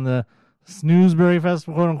digs on the Snoozeberry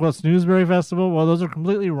Festival, quote unquote Snoozeberry Festival, well, those are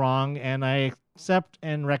completely wrong, and I accept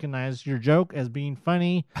and recognize your joke as being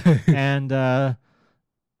funny, and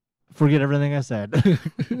forget everything I said.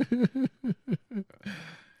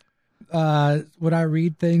 When I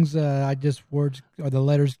read things, I just words or the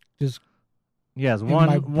letters just yes, in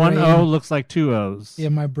my one brain- O looks like two O's. yeah,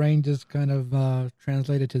 my brain just kind of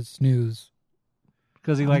translated to snooze.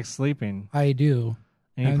 Because he likes sleeping. I do,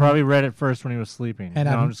 And he And- probably read it first when he was sleeping. and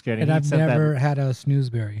No, I've, I'm just kidding. And He I've said never had a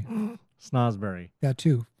snoozeberry. that Snozberry. That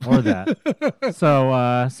too. Or that.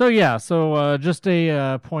 So just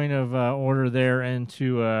a point of order there, and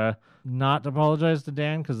to not apologize to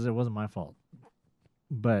Dan because it wasn't my fault.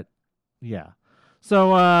 But yeah.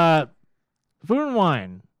 So Food and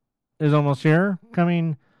Wine is almost here,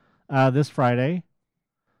 coming this Friday.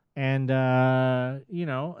 And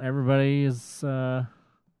everybody is I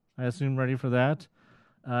assume ready for that.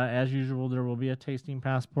 As usual, there will be a tasting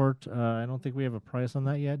passport. I don't think we have a price on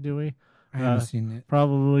that yet, do we? I haven't seen it.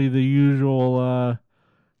 Probably the usual,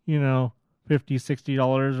 $50,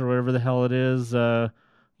 $60 or whatever the hell it is. Bob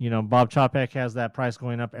Chopek has that price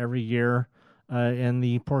going up every year, and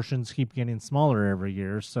the portions keep getting smaller every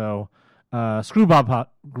year. So, screw Bob.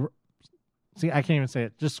 See, I can't even say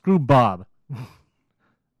it. Just screw Bob,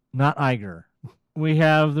 not Iger. We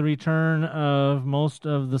have the return of most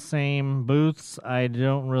of the same booths. I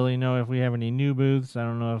don't really know if we have any new booths. I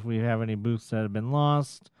don't know if we have any booths that have been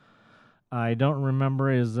lost. I don't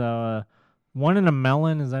remember. Is One in a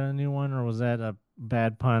Melon, is that a new one, or was that a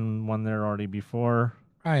bad pun one there already before?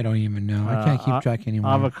 I don't even know. I can't keep track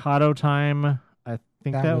anymore. Avocado Time, I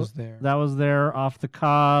think that was there. That was there. Off the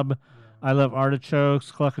Cob. I Love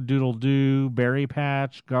Artichokes, Cluck-a-Doodle-Doo, Berry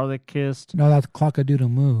Patch, Garlic Kissed, No, that's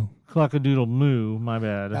Clock-a-Doodle-Moo. Cluck-a-Doodle-Moo, my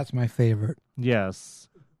bad. That's my favorite. Yes.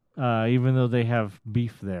 Even though they have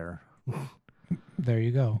beef there. There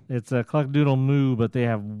you go. It's a Cluck-a-Doodle-Moo, but they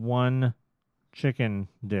have one chicken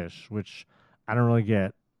dish, which I don't really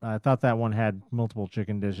get. I thought that one had multiple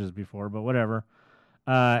chicken dishes before, but whatever.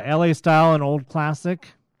 LA Style, an old classic.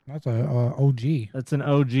 That's a OG. That's an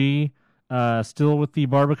OG. Still with the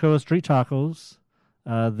barbacoa street tacos.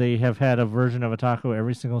 They have had a version of a taco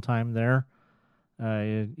every single time there.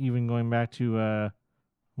 Even going back to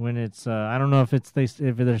when it's I don't know if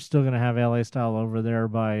they're still going to have LA Style over there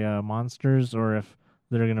by Monsters, or if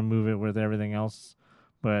they're going to move it with everything else,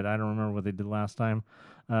 but I don't remember what they did last time.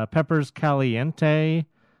 Peppers Caliente,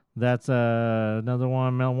 that's another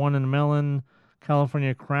one. One in a Melon,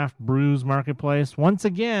 California Craft Brews Marketplace, once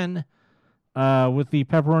again with the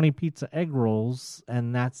pepperoni pizza egg rolls,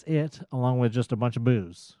 and that's it, along with just a bunch of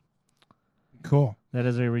booze. Cool. That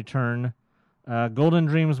is a return. Golden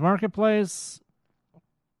Dreams Marketplace,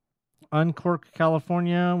 Uncork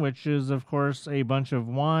California, which is, of course, a bunch of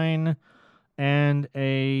wine and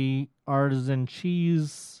a artisan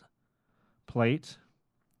cheese plate,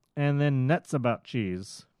 and then Nuts About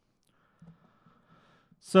Cheese.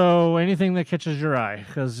 So anything that catches your eye,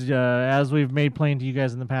 because as we've made plain to you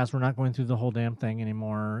guys in the past, we're not going through the whole damn thing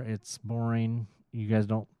anymore. It's boring. You guys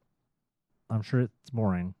don't... I'm sure it's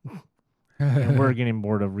boring. And we're getting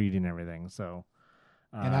bored of reading everything, so...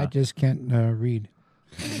 and I just can't read.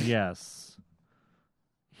 Yes.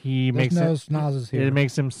 He There's makes no it... snozzes here. It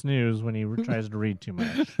makes him snooze when he tries to read too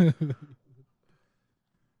much.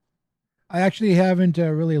 I actually haven't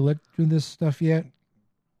really looked through this stuff yet.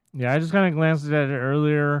 Yeah, I just kind of glanced at it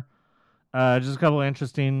earlier. Just a couple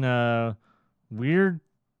interesting, weird,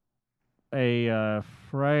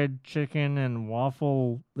 fried chicken and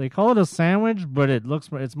waffle. They call it a sandwich, but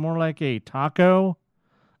it's more like a taco,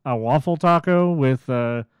 a waffle taco with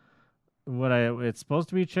it's supposed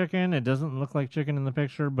to be chicken. It doesn't look like chicken in the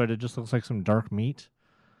picture, but it just looks like some dark meat.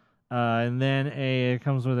 And then it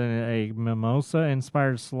comes with a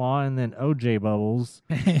mimosa-inspired slaw, and then OJ bubbles.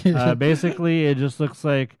 Basically, it just looks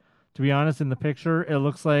like, to be honest, in the picture, it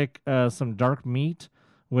looks like some dark meat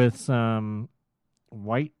with some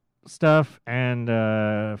white stuff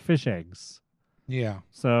and fish eggs. Yeah.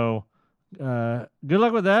 So, good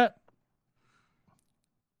luck with that.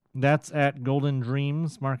 That's at Golden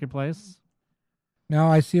Dreams Marketplace. Now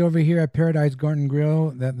I see over here at Paradise Garden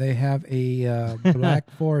Grill that they have a Black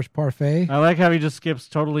Forest parfait. I like how he just skips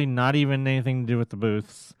totally not even anything to do with the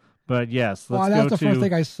booths. But yes, let's that's go the to, first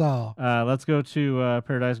thing I saw. Let's go to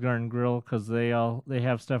Paradise Garden Grill because they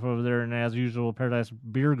have stuff over there, and as usual, Paradise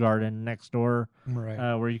Beer Garden next door,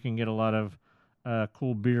 Right. where you can get a lot of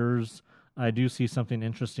cool beers. I do see something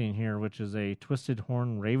interesting here, which is a Twisted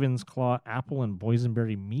Horn Raven's Claw Apple and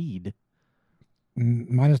Boysenberry Mead.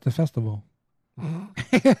 Minus the festival.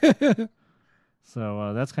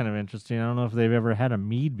 So that's kind of interesting. I don't know if they've ever had a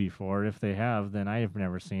mead before. If they have, then I have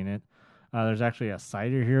never seen it. There's actually a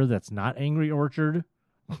cider here that's not Angry Orchard,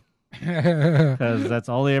 because that's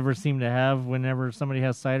all they ever seem to have whenever somebody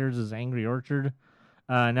has ciders is Angry Orchard.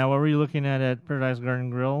 Now, what were you looking at Paradise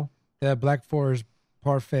Garden Grill? The Black Forest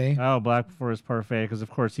parfait. Oh, Black Forest parfait, because of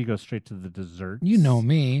course he goes straight to the desserts. You know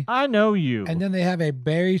me. I know you. And then they have a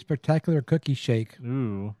Berry Spectacular Cookie Shake.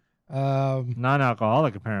 Ooh.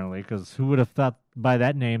 Non-alcoholic, apparently, because who would have thought by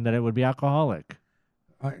that name that it would be alcoholic?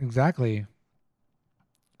 Exactly.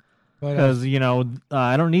 Because,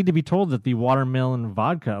 I don't need to be told that the watermelon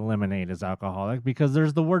vodka lemonade is alcoholic because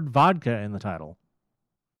there's the word vodka in the title.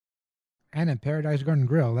 And in Paradise Garden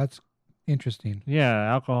Grill. That's interesting. Yeah,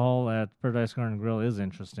 alcohol at Paradise Garden Grill is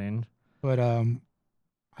interesting. But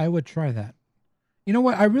I would try that. You know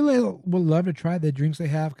what? I really would love to try the drinks they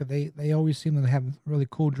have because they always seem to have really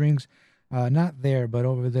cool drinks. Not there, but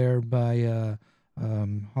over there by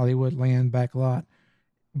Hollywood Land back lot.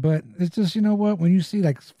 But it's just, you know what? When you see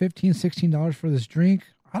like $15, $16 for this drink,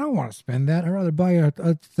 I don't want to spend that. I'd rather buy a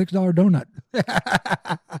 $6 donut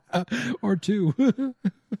or two.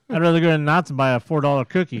 I'd rather go to Knott's and buy a $4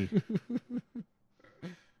 cookie.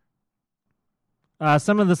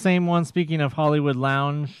 Some of the same ones, speaking of Hollywood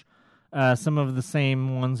Lounge, some of the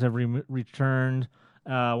same ones have returned.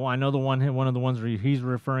 Well, I know one of the ones he's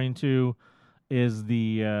referring to is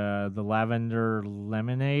the lavender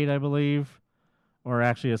lemonade, I believe. Or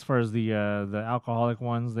actually, as far as the alcoholic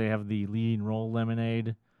ones, they have the lead and roll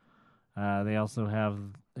lemonade. They also have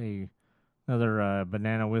another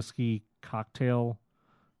banana whiskey cocktail,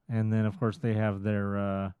 and then of course they have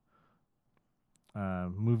their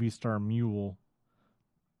movie star mule.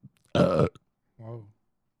 Whoa.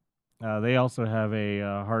 They also have a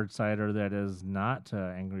hard cider that is not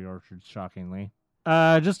Angry Orchard, shockingly.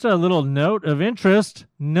 Just a little note of interest: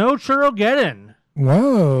 no Churrogeddon.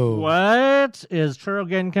 Whoa. What? Is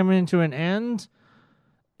Churrogeddon coming to an end?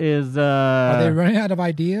 Are they running out of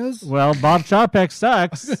ideas? Well, Bob Chapek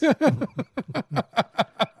sucks.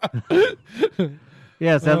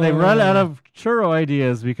 Yes, and they run out of churro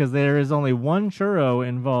ideas because there is only one churro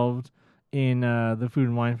involved in the Food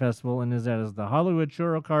and Wine Festival, and that is the Hollywood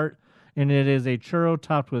Churro Cart, and it is a churro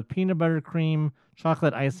topped with peanut butter cream,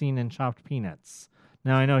 chocolate icing, and chopped peanuts.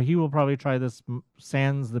 Now, I know he will probably try this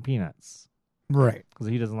sans the peanuts. Right. Because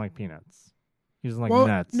he doesn't like peanuts. He doesn't like well,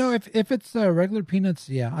 nuts. No, if it's regular peanuts,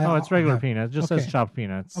 yeah. It's regular peanuts. It just says chopped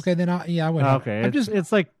peanuts. Okay, then I would. Okay,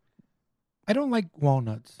 it's like I don't like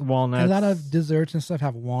walnuts. Walnuts. A lot of desserts and stuff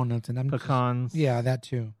have walnuts, and pecans. Yeah, that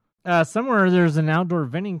too. Somewhere there's an outdoor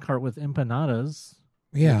vending cart with empanadas.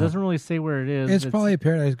 Yeah, it doesn't really say where it is. It's probably a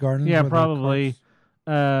Paradise Garden. Yeah, probably.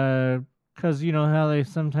 Because you know how they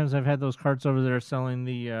sometimes have had those carts over there selling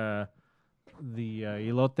the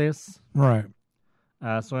elotes. Right.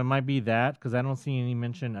 So it might be that, because I don't see any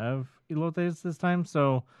mention of elotes this time.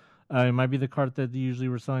 So it might be the cart that usually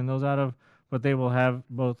we're selling those out of. But they will have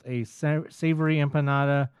both a savory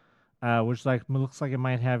empanada, which looks like it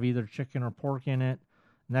might have either chicken or pork in it.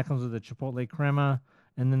 And that comes with a chipotle crema.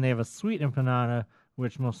 And then they have a sweet empanada,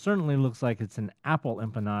 which most certainly looks like it's an apple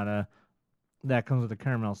empanada that comes with a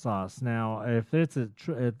caramel sauce. Now, if it's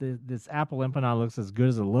this apple empanada looks as good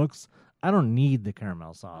as it looks, I don't need the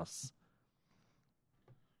caramel sauce.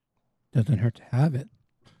 Doesn't hurt to have it.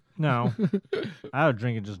 No. I would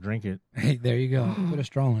just drink it. Hey, there you go. Put a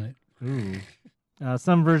straw in it. Ooh.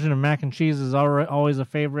 Some version of mac and cheese is always a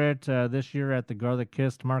favorite. This year at the Garlic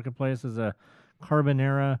Kissed Marketplace is a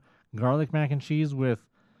carbonara garlic mac and cheese with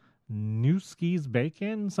Newski's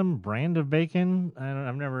bacon, some brand of bacon.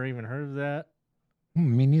 I've never even heard of that.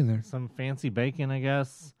 Me neither. Some fancy bacon, I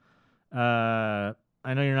guess.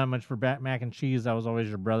 I know you're not much for mac and cheese. That was always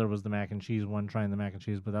your brother was the mac and cheese one, trying the mac and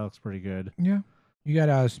cheese, but that looks pretty good. Yeah. You got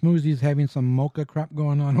Smoothies having some mocha crap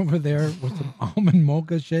going on over there with some almond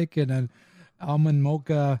mocha shake and an almond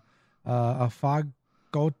mocha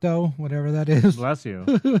affogato, whatever that is. Bless you.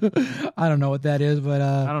 I don't know what that is, but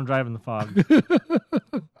I don't drive in the fog.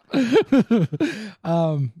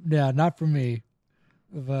 Yeah, not for me.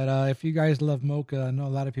 But if you guys love mocha, I know a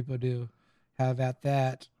lot of people do, have at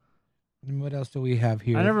that. And what else do we have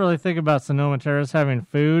here? I never really think about Sonoma Terrace having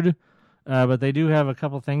food, but they do have a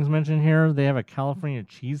couple things mentioned here. They have a California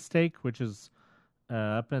cheesesteak, which is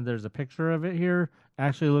up, and there's a picture of it here.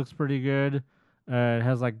 Actually looks pretty good. It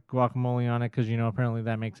has like guacamole on it because, apparently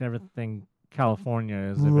that makes everything California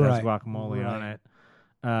is if it has guacamole on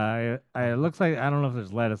it. It looks like, I don't know if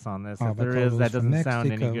there's lettuce on this. If there is, that doesn't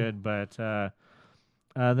sound any good. But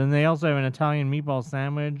then they also have an Italian meatball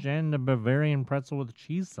sandwich and a Bavarian pretzel with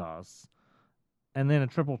cheese sauce. And then a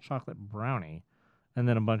triple chocolate brownie. And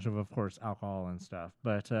then a bunch of course, alcohol and stuff.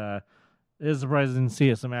 But it is surprising to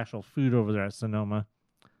see some actual food over there at Sonoma.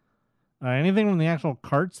 Anything from the actual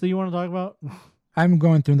carts that you want to talk about? I'm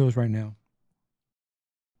going through those right now.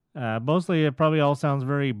 Mostly, it probably all sounds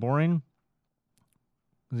very boring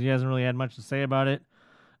because he hasn't really had much to say about it.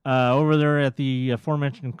 Over there at the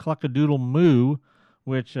aforementioned Cluckadoodle Moo,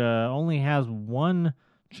 which only has one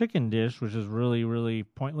chicken dish, which is really, really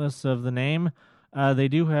pointless of the name. They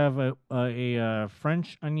do have a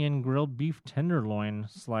French onion grilled beef tenderloin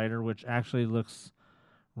slider, which actually looks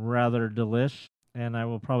rather delish. And I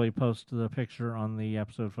will probably post the picture on the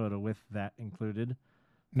episode photo with that included.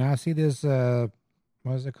 Now I see this,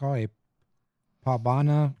 what is it called? A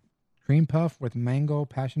Pavana cream puff with mango,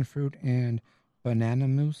 passion fruit, and banana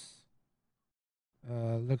mousse.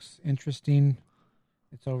 Looks interesting.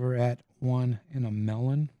 It's over at One in a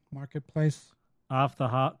Melon Marketplace. Off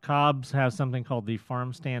the Cobb's have something called the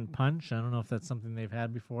Farm Stand Punch. I don't know if that's something they've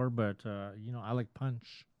had before, but, I like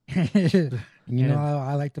punch.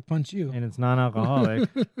 I like to punch you. And it's non-alcoholic.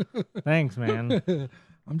 Thanks, man.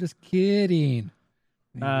 I'm just kidding.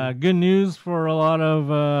 Good news for a lot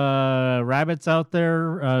of rabbits out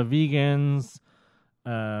there, vegans,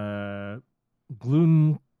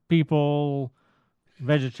 gluten people,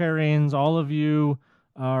 vegetarians. All of you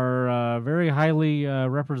are very highly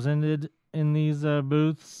represented in these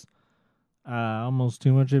booths. Almost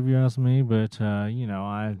too much if you ask me, but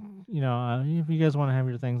if you guys want to have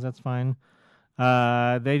your things, that's fine.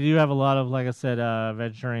 They do have a lot of, like I said,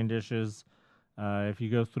 vegetarian dishes. If you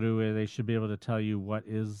go through it, they should be able to tell you what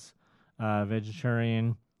is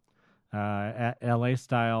vegetarian. At LA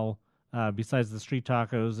style, besides the street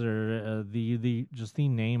tacos, or the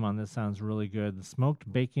name on this sounds really good. The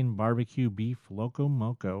smoked bacon barbecue beef loco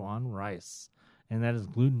moco on rice, and that is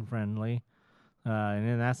gluten friendly. And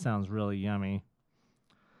then that sounds really yummy.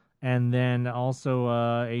 And then also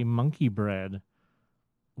a monkey bread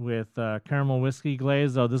with caramel whiskey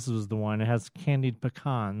glaze. Oh, this was the one. It has candied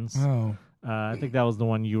pecans. Oh. I think that was the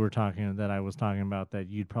one that I was talking about, that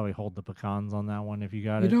you'd probably hold the pecans on that one if you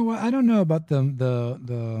got it. You know what? I don't know about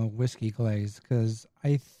the whiskey glaze, because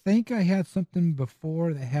I think I had something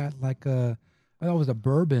before that had I thought it was a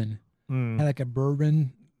bourbon. Had like a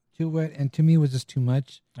bourbon to it, and to me it was just too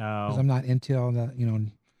much. Because I'm not into all that,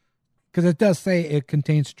 because it does say it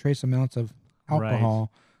contains trace amounts of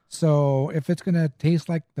alcohol. Right. So if it's going to taste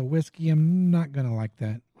like the whiskey, I'm not going to like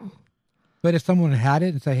that. But if someone had it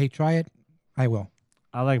and say, hey, try it, I will.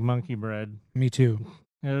 I like monkey bread. Me too.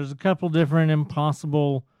 Yeah, there's a couple different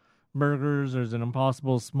Impossible burgers. There's an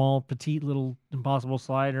Impossible small, petite little Impossible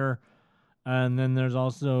slider. And then there's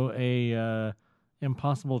also a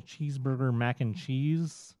Impossible cheeseburger mac and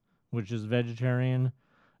cheese, which is vegetarian.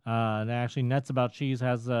 And actually, Nuts About Cheese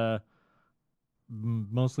has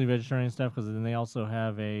mostly vegetarian stuff, because then they also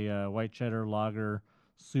have a white cheddar lager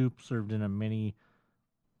soup served in a mini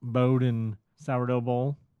Bowden sourdough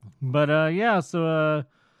bowl. But so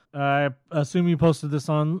I assume you posted this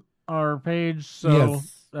on our page. So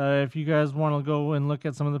yes. If you guys want to go and look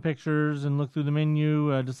at some of the pictures and look through the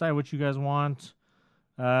menu, decide what you guys want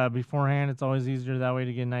beforehand. It's always easier that way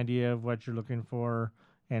to get an idea of what you're looking for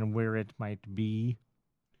and where it might be.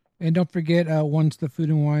 And don't forget, once the Food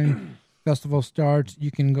and Wine Festival starts, you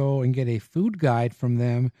can go and get a food guide from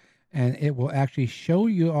them, and it will actually show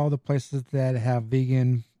you all the places that have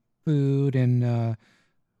vegan food and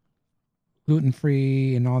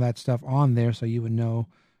gluten-free and all that stuff on there, so you would know,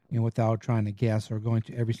 without trying to guess or going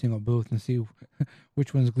to every single booth and see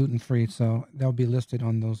which one's gluten-free. So they'll be listed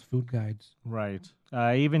on those food guides. Right.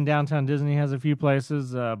 Even Downtown Disney has a few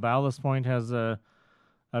places. Ballast Point has a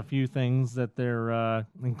few things that they're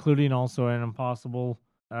including, also an Impossible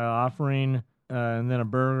offering, and then a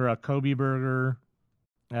burger, a Kobe burger,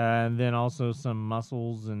 and then also some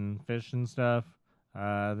mussels and fish and stuff.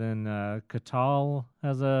 Then Catal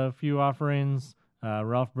has a few offerings.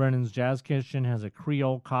 Ralph Brennan's Jazz Kitchen has a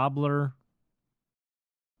Creole cobbler,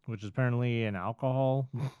 which is apparently an alcohol.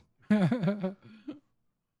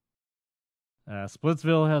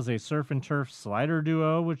 Splitsville has a Surf and Turf slider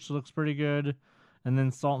duo, which looks pretty good. And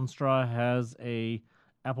then Salt and Straw has a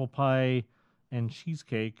apple pie and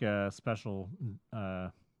cheesecake special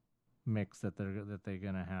mix that they're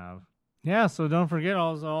gonna have. Yeah, so don't forget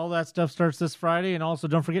all that stuff starts this Friday, and also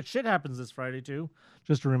don't forget shit happens this Friday too.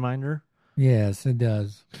 Just a reminder. Yes, it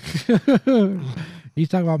does. He's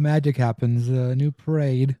talking about Magic Happens, a new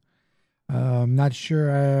parade. I'm not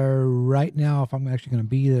sure right now if I'm actually going to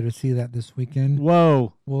be there to see that this weekend.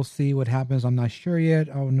 Whoa. We'll see what happens. I'm not sure yet.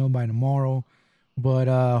 I'll know by tomorrow. But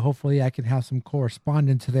hopefully I can have some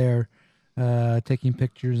correspondence there taking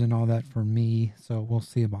pictures and all that for me. So we'll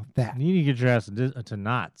see about that. You need to get your ass to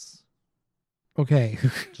Knott's. Okay.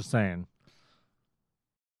 Just saying.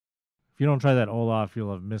 If you don't try that Olaf,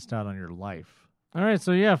 you'll have missed out on your life. All right,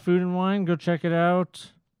 so yeah, Food and Wine. Go check it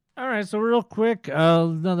out. All right, so real quick,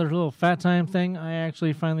 another little Fat Time thing. I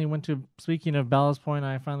actually finally went to, speaking of Ballast Point,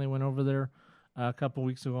 I finally went over there a couple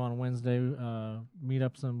weeks ago on Wednesday. We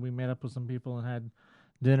met up with some people and had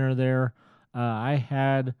dinner there. I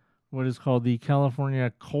had what is called the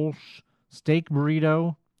California Kolsch Steak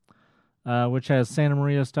Burrito, which has Santa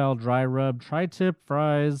Maria-style dry rub, tri-tip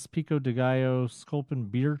fries, pico de gallo, sculpin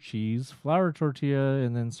beer cheese, flour tortilla,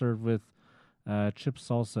 and then served with chip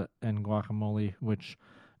salsa and guacamole, which...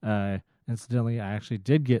 incidentally, I actually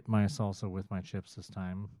did get my salsa with my chips this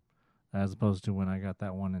time, as opposed to when I got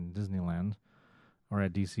that one in Disneyland or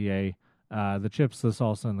at DCA. The chips, the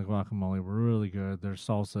salsa, and the guacamole were really good. Their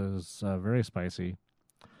salsa is very spicy.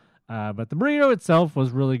 But the burrito itself was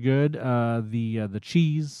really good. The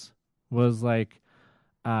cheese was like,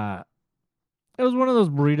 it was one of those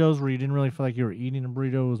burritos where you didn't really feel like you were eating a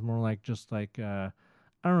burrito. It was more like just like, I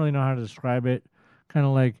don't really know how to describe it. Kind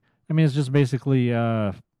of like, I mean, it's just basically,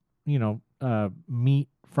 meat,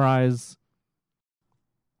 fries,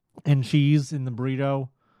 and cheese in the burrito.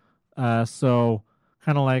 So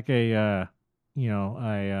kind of like a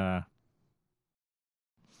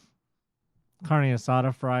carne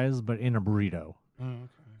asada fries, but in a burrito,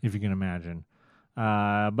 if you can imagine.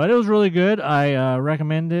 But it was really good. I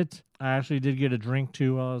recommend it. I actually did get a drink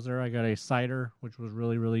too while I was there. I got a cider, which was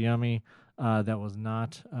really, really yummy. That was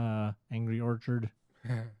not Angry Orchard.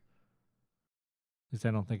 At least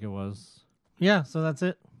I don't think it was. Yeah, so that's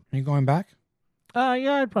it. Are you going back?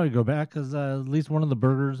 Yeah, I'd probably go back because at least one of the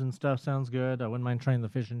burgers and stuff sounds good. I wouldn't mind trying the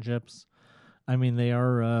fish and chips. I mean, they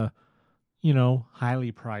are,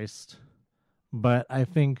 highly priced. But I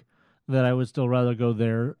think that I would still rather go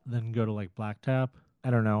there than go to, like, Black Tap.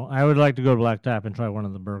 I don't know. I would like to go to Black Tap and try one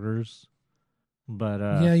of the burgers. But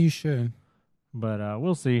yeah, you should. But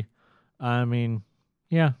we'll see. I mean,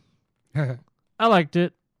 yeah. I liked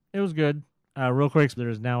it. It was good. Real quick, there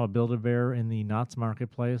is now a Build-A-Bear in the Knott's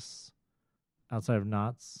Marketplace outside of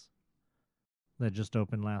Knott's that just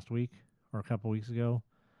opened last week or a couple weeks ago.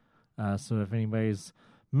 So if anybody's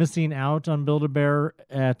missing out on Build-A-Bear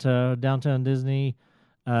at Downtown Disney,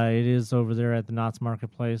 it is over there at the Knott's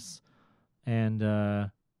Marketplace. And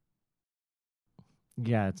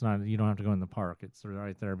yeah, it's not, you don't have to go in the park. It's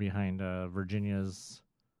right there behind Virginia's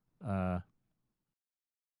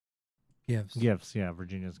Gifts, yeah,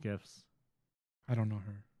 Virginia's Gifts. I don't know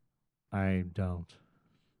her. I don't.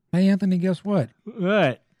 Hey, Anthony, guess what?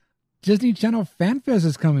 What? Disney Channel Fan Fest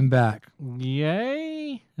is coming back.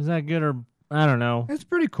 Yay? Is that good or... I don't know. It's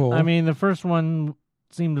pretty cool. I mean, the first one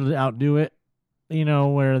seemed to outdo it,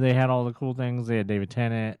 where they had all the cool things. They had David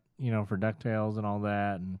Tennant, for DuckTales and all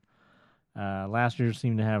that. And last year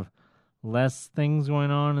seemed to have less things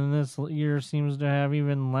going on, and this year seems to have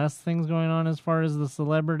even less things going on as far as the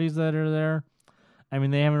celebrities that are there. I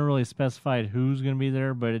mean, they haven't really specified who's going to be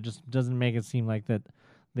there, but it just doesn't make it seem like that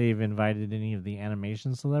they've invited any of the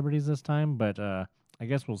animation celebrities this time, but I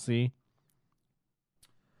guess we'll see.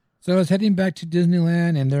 So it's heading back to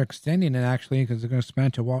Disneyland, and they're extending it, actually, because they're going to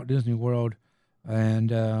expand to Walt Disney World.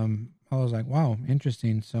 And I was like, wow,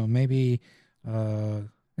 interesting. So maybe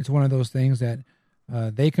it's one of those things that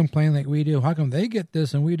they complain like we do. How come they get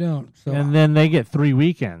this and we don't? So, and then they get 3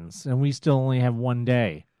 weekends, and we still only have 1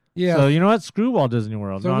 day. Yeah. So you know what? Screw Walt Disney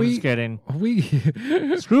World. So I'm just kidding. We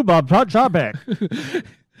Screw Bob Chapek.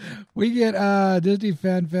 We get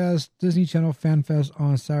Disney Channel Fan Fest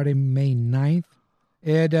on Saturday, May 9th.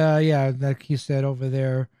 And yeah, like he said over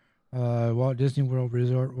there, Walt Disney World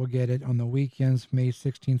Resort will get it on the weekends, May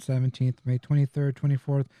 16th, 17th, May 23rd,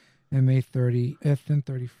 24th, and May 30th and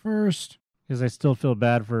 31st. Because I still feel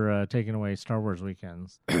bad for taking away Star Wars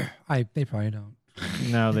weekends. They probably don't.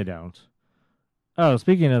 No, they don't. Oh,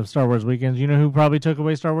 speaking of Star Wars weekends, you know who probably took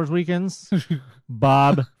away Star Wars weekends?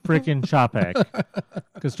 Bob frickin' Chapek.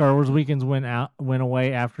 Because Star Wars weekends went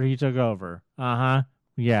away after he took over.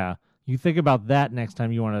 Yeah. You think about that next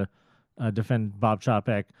time you want to defend Bob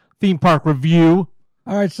Chapek. Theme park review.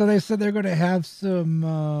 All right, so they said they're going to have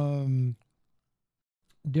some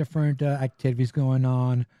different activities going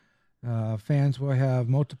on. Fans will have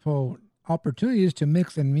multiple opportunities to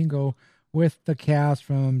mix and mingle with the cast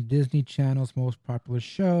from Disney Channel's most popular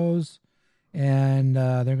shows, and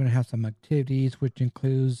they're going to have some activities, which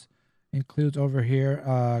includes over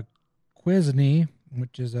here Quizney,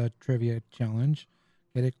 which is a trivia challenge.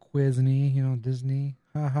 Get it, Quizney? You know, Disney.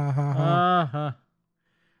 Ha ha ha ha. Uh-huh.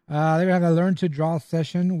 They're going to have a learn to draw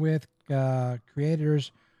session with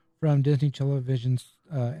creators from Disney Television's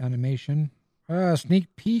animation.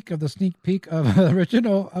 Sneak peek of the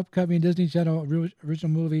original upcoming Disney Channel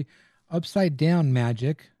original movie Upside Down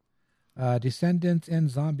Magic. Descendants and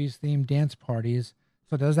Zombies themed dance parties.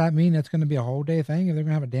 So does that mean it's going to be a whole day thing if they're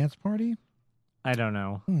going to have a dance party? I don't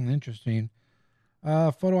know. Interesting.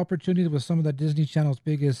 Photo opportunities with some of the Disney Channel's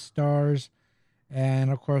biggest stars.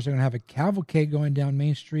 And, of course, they're going to have a cavalcade going down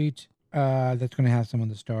Main Street. That's going to have some of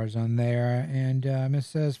the stars on there. And it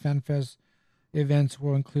says FanFest events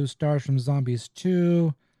will include stars from Zombies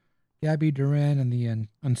 2, Gabby Duran and the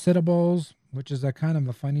Unsittables, which is a kind of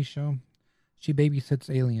a funny show. She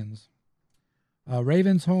babysits aliens.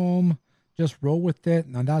 Raven's Home, just roll with it.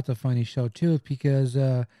 Now, that's a funny show, too, because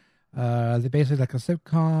they're basically like a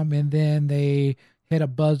sitcom, and then they hit a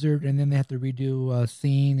buzzard, and then they have to redo a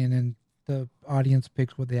scene, and then the audience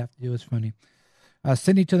picks what they have to do. It's funny.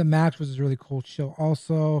 Sydney to the Max, which is a really cool show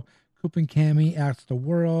also. Coop and Cammy Acts the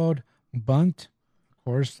World. Bunked, of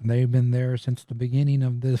course, they've been there since the beginning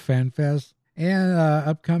of the Fan Fest. And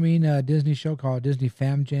upcoming Disney show called Disney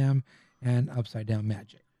Fam Jam and Upside Down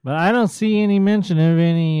Magic. But I don't see any mention of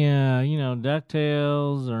any,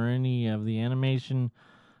 DuckTales or any of the animation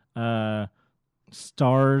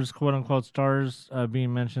stars, quote-unquote stars,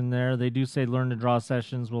 being mentioned there. They do say Learn to Draw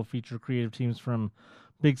sessions will feature creative teams from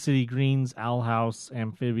Big City Greens, Owl House,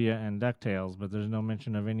 Amphibia, and DuckTales, but there's no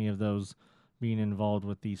mention of any of those being involved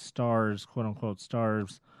with these stars, quote-unquote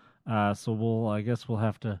stars. So I guess we'll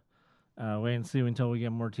have to wait and see until we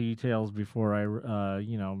get more details before I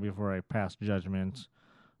pass judgment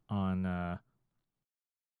on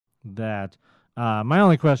that. My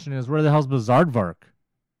only question is, where the hell's Bizardvark?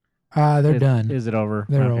 They're done. Is it over?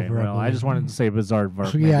 They're okay, over. Well, I just wanted to say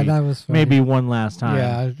Bizardvark. Yeah, that was funny. Maybe one last time.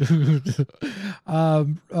 Yeah.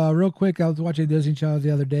 Real quick, I was watching Disney Channel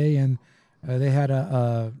the other day, and they had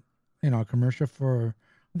a commercial for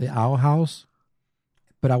the Owl House,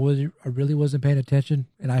 but I really wasn't paying attention,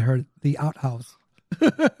 and I heard the Outhouse.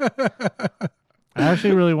 I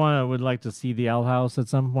actually really would like to see the Owl House at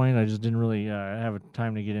some point. I just didn't really have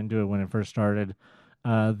time to get into it when it first started.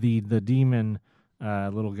 The demon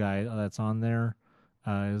little guy that's on there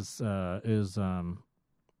is why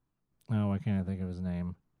can't I think of his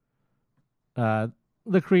name? The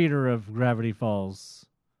creator of Gravity Falls,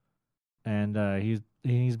 and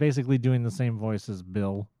he's basically doing the same voice as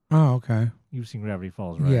Bill. Oh, okay. You've seen Gravity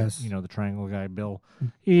Falls, right? Yes. You know, the triangle guy, Bill.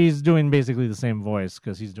 He's doing basically the same voice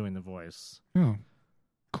because he's doing the voice. Oh,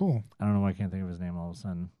 cool. I don't know why I can't think of his name all of a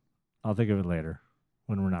sudden. I'll think of it later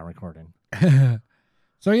when we're not recording.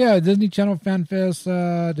 So, yeah, Disney Channel Fan Fest,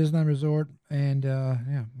 Disneyland Resort, and,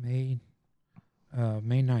 May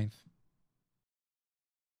 9th.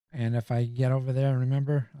 And if I get over there and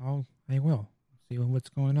remember, I will see what's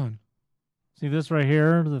going on. See this right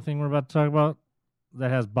here, the thing we're about to talk about? That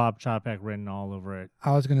has Bob Chapek written all over it.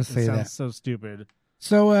 I was going to say that. Sounds so stupid.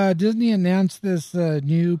 So Disney announced this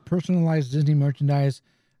new personalized Disney merchandise.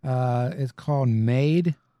 It's called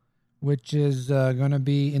Made, which is going to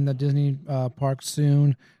be in the Disney park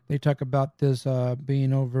soon. They talk about this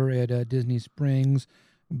being over at Disney Springs,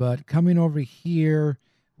 but coming over here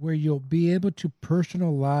where you'll be able to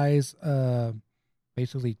personalize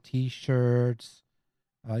basically T-shirts,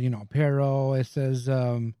 apparel. It says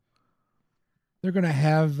they're going to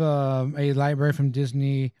have a library from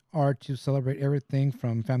Disney art to celebrate everything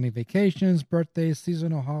from family vacations, birthdays,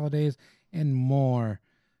 seasonal holidays, and more.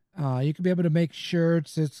 You can be able to make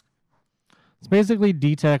shirts. It's basically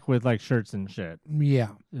D-Tech with like shirts and shit.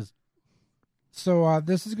 Yeah. So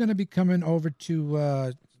this is going to be coming over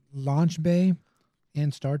to Launch Bay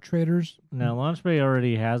and Star Traders. Now, Launch Bay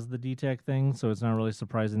already has the D-Tech thing, so it's not really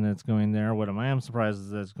surprising that it's going there. What I am surprised is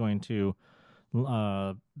that it's going to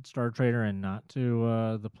Star Trader and not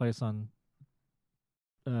to the place on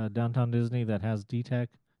Downtown Disney that has D-Tech.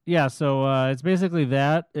 Yeah, so it's basically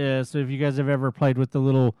that. So if you guys have ever played with the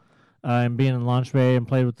little, and being in Launch Bay and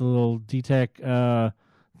played with the little D-Tech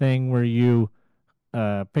thing where you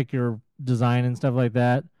pick your design and stuff like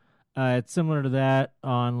that, it's similar to that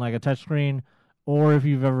on like a touchscreen. Or if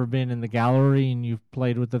you've ever been in the gallery and you've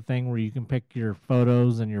played with the thing where you can pick your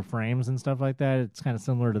photos and your frames and stuff like that, it's kind of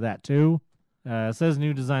similar to that too. It says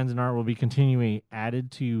new designs and art will be continually added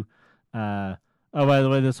to Oh, by the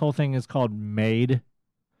way, this whole thing is called Made.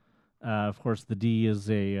 Of course, the D is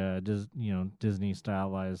a Disney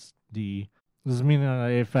stylized D. Does this mean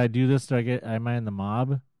if I do this, am I in the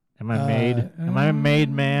mob? Am I made? Am I a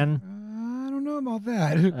made man? I don't know about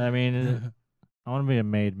that. I mean, I want to be a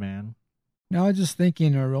made man. Now, I was just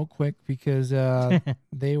thinking real quick because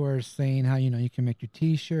they were saying how, you can make your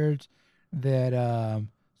T-shirts that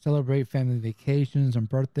celebrate family vacations and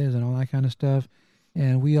birthdays and all that kind of stuff.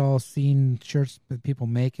 And we all seen shirts that people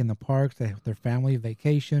make in the parks, their family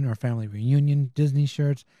vacation or family reunion Disney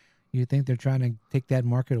shirts. You think they're trying to take that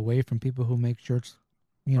market away from people who make shirts?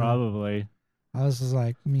 Probably. I was just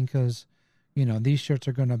like, because, these shirts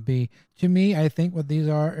are going to be, to me, I think what these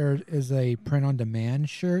is a print-on-demand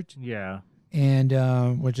shirt. Yeah.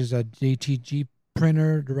 And which is a DTG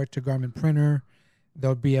printer, direct-to-garment printer.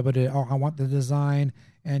 They'll be able to, I want the design,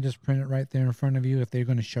 and just print it right there in front of you. If they're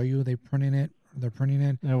going to show you they're printing it.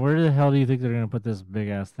 Now, where the hell do you think they're going to put this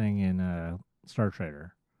big-ass thing in Star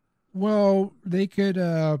Trader? Well, they could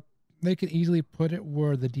easily put it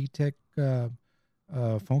where the D-Tech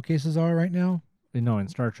phone cases are right now. No, in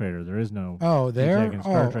Star Trader. There is no there? D-Tech in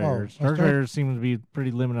Star Trader. Star Trader seems to be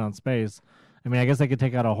pretty limited on space. I mean, I guess they could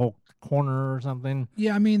take out a whole corner or something.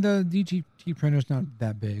 Yeah, I mean, the DTT printer's not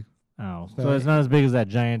that big. Oh, so it's not as big as that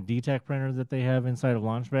giant D-Tech printer that they have inside of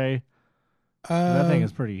Launch Bay? That thing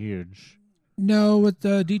is pretty huge. No, with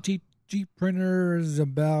the DTG printer is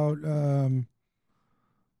about...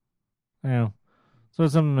 Yeah. So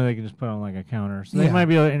it's something that they can just put on like a counter. So they might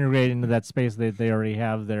be able to integrate into that space that they already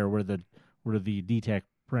have there where the D-Tech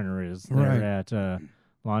printer is there at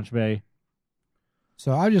Launch Bay.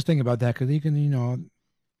 So I was just thinking about that because you can,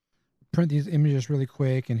 print these images really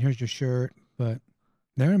quick and here's your shirt. But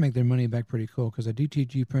they're going to make their money back pretty cool because a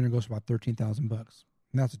DTG printer goes for about $13,000. And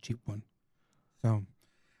that's a cheap one. So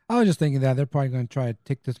I was just thinking that they're probably going to try to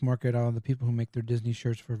take this market out of the people who make their Disney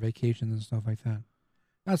shirts for vacations and stuff like that.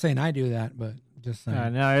 Not saying I do that, but just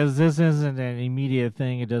saying. No, as this isn't an immediate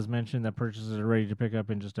thing, it does mention that purchases are ready to pick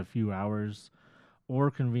up in just a few hours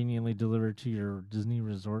or conveniently delivered to your Disney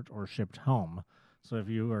resort or shipped home. So if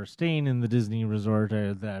you are staying in the Disney resort,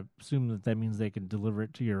 I assume that means they can deliver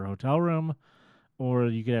it to your hotel room, or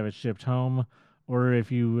you could have it shipped home. Or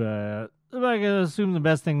if you, I assume the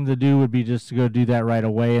best thing to do would be just to go do that right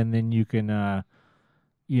away, and then you can,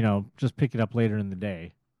 just pick it up later in the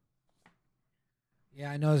day.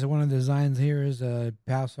 Yeah, I noticed one of the designs here is a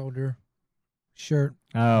pass holder shirt.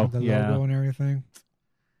 Oh, with the logo and everything.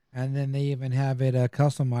 And then they even have it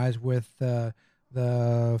customized with the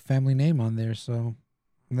family name on there. So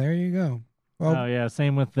there you go. Well,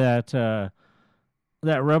 same with that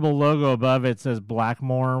Rebel logo above it says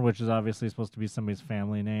Blackmore, which is obviously supposed to be somebody's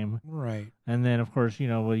family name. Right. And then, of course,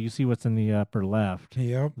 you see what's in the upper left.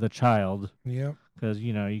 Yep. The child. Yep. Because,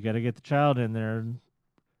 you got to get the child in there.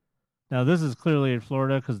 Now, this is clearly in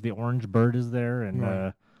Florida because the orange bird is there.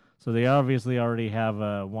 And so they obviously already have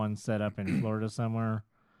one set up in Florida somewhere.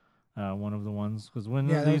 One of the ones. Because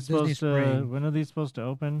when are these supposed to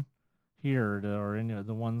open? Here, or any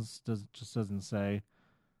the ones just doesn't say.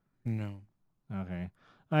 No. Okay.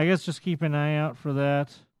 I guess just keep an eye out for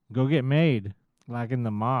that. Go get made. Like in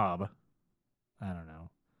the mob. I don't know.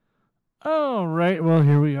 All right. Well,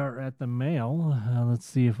 here we are at the mail. Let's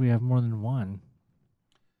see if we have more than one.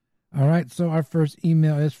 All right. So our first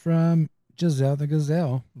email is from Giselle the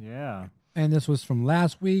Gazelle. Yeah. And this was from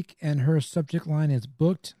last week, and her subject line is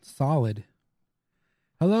booked solid.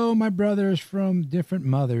 Hello, my brothers from different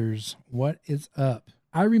mothers. What is up?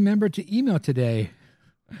 I remember to email today.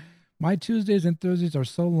 My Tuesdays and Thursdays are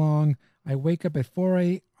so long. I wake up at 4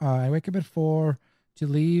 to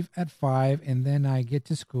leave at 5, and then I get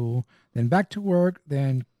to school, then back to work,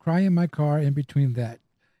 then cry in my car in between that.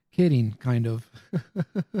 Kidding, kind of.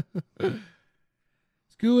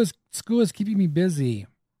 School is keeping me busy.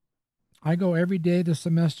 I go every day this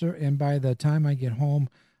semester, and by the time I get home,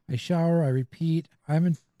 I shower, I repeat. I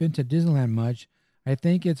haven't been to Disneyland much. I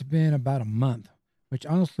think it's been about a month, which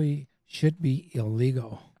honestly should be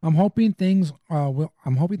illegal. I'm hoping things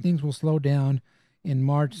will slow down in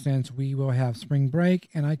March since we will have spring break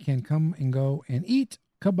and I can come and go and eat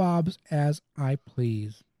kebabs as I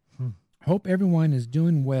please. Hope everyone is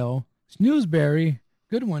doing well. Snoozeberry,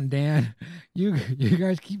 good one, Dan. You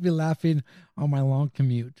guys keep me laughing on my long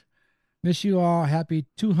commute. Miss you all. Happy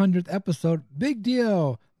 200th episode. Big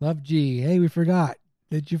deal. Love G. Hey, we forgot.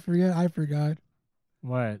 Did you forget? I forgot.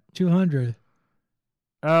 What? 200.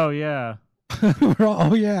 Oh, yeah.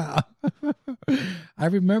 Oh, yeah. I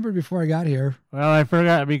remembered before I got here. Well, I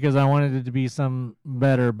forgot because I wanted it to be some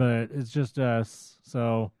better, but it's just us.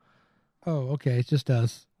 So Oh, okay. It's just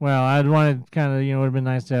us. Well, I'd wanted kind of, it would have been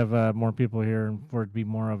nice to have more people here and for it to be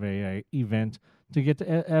more of a event to get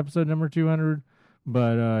to episode number 200.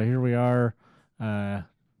 But here we are.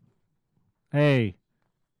 Hey,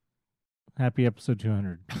 happy episode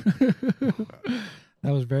 200.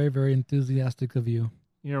 That was very, very enthusiastic of you.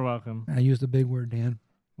 You're welcome. I used a big word, Dan.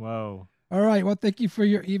 Whoa. All right. Well, thank you for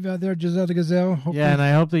your email there, Giselle de Gazelle. Hopefully... Yeah, and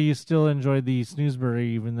I hope that you still enjoyed the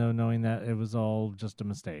Snoozeberry, even though knowing that it was all just a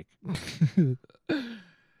mistake.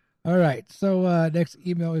 All right. So next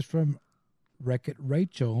email is from Wreck-It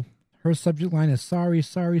Rachel. Her subject line is sorry,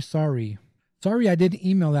 sorry, sorry. Sorry I didn't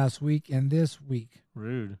email last week and this week.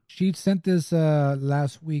 Rude. She sent this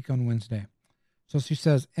last week on Wednesday. So she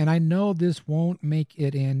says, and I know this won't make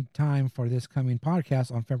it in time for this coming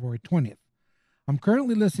podcast on February 20th. I'm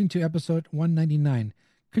currently listening to episode 199.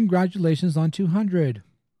 Congratulations on 200.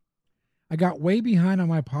 I got way behind on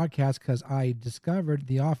my podcast because I discovered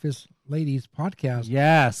the Office Ladies podcast.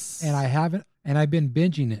 Yes. And I've been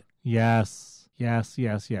binging it. Yes. Yes,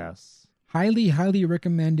 yes, yes. Highly, highly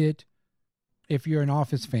recommend it if you're an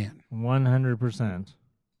Office fan. 100%.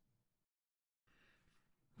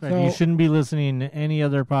 In fact, So- you shouldn't be listening to any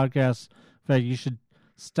other podcasts. In fact, you should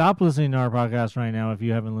stop listening to our podcast right now if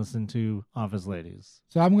you haven't listened to Office Ladies.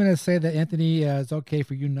 So I'm going to say that, Anthony, it's okay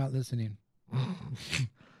for you not listening.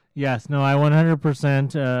 Yes, no, I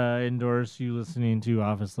 100% endorse you listening to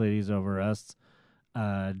Office Ladies over us.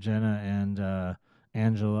 Jenna and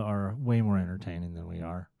Angela are way more entertaining than we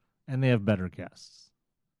are, and they have better guests.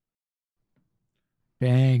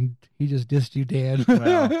 Dang, he just dissed you, Dan.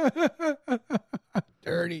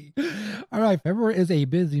 Dirty. All right, February is a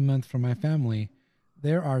busy month for my family.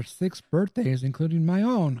 There are 6 birthdays, including my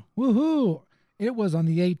own. Woohoo! It was on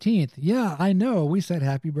the 18th. Yeah, I know. We said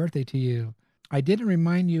happy birthday to you. I didn't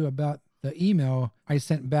remind you about the email I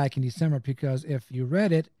sent back in December because if you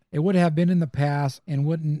read it, it would have been in the past and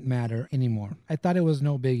wouldn't matter anymore. I thought it was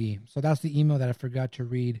no biggie. So that's the email that I forgot to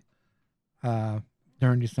read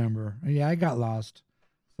during December. Yeah, I got lost.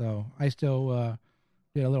 So I still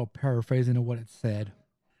did a little paraphrasing of what it said.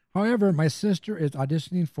 However, my sister is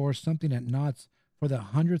auditioning for something at Knott's for the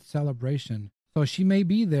 100th celebration. So she may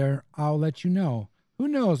be there. I'll let you know. Who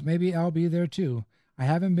knows? Maybe I'll be there too. I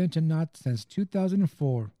haven't been to Knott's since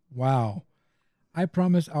 2004. Wow. I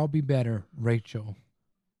promise I'll be better, Rachel.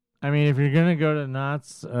 I mean, if you're going to go to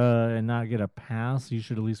Knott's and not get a pass, you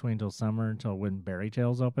should at least wait until summer, until when Berry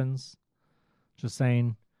Tales opens. Just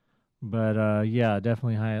saying. But yeah,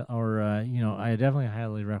 definitely I definitely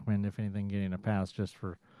highly recommend, if anything, getting a pass just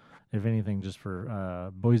for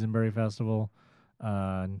Boysenberry Festival,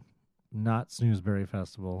 not Snoozeberry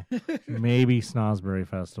Festival, maybe Snosberry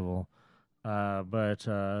Festival. But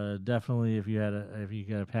definitely if you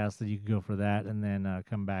get a pass, that you could go for that and then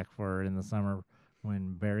come back for it in the summer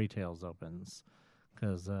when Berry Tales opens,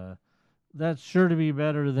 because that's sure to be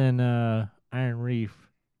better than Iron Reef.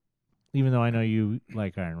 Even though I know you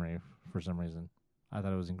like Iron Reef for some reason. I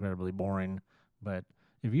thought it was incredibly boring, but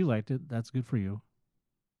if you liked it, that's good for you.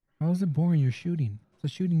 How is it boring? You're shooting. It's a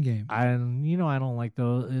shooting game. I don't like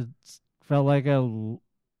those. I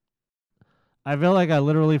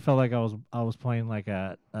literally felt like I was playing like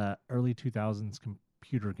a early 2000s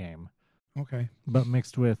computer game, Okay. but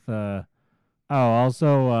mixed with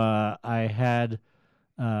also I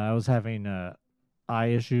was having eye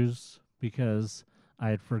issues because I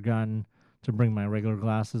had forgotten to bring my regular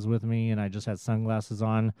glasses with me, and I just had sunglasses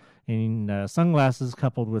on. And sunglasses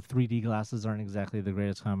coupled with 3D glasses aren't exactly the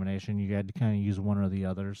greatest combination. You had to kind of use one or the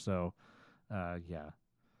other. So, yeah.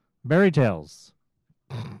 Berry Tales.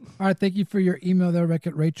 All right. Thank you for your email there,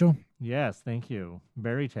 Wreck-It Rachel. Yes, thank you.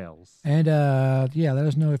 Berry Tales. And yeah, let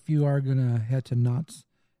us know if you are going to head to Knott's,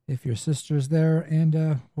 if your sister's there,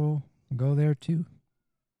 and we'll go there too.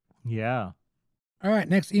 Yeah. All right.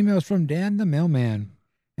 Next email is from Dan the Mailman.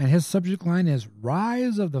 And his subject line is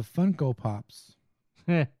Rise of the Funko Pops.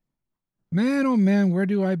 Man, oh man, where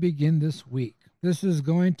do I begin this week? This is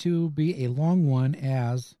going to be a long one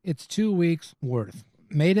as it's 2 weeks worth.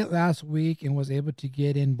 Made it last week and was able to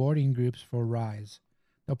get in boarding groups for Rise.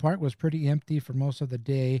 The park was pretty empty for most of the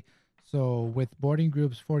day, so with boarding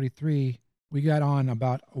groups 43, we got on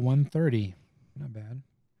about 1:30. Not bad.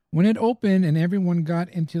 When it opened and everyone got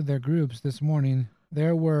into their groups this morning,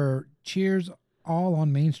 there were cheers all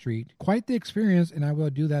on Main Street. Quite the experience, and I will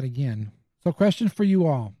do that again. So question for you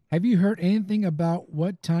all. Have you heard anything about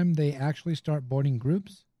what time they actually start boarding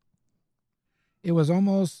groups? It was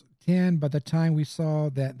almost 10 by the time we saw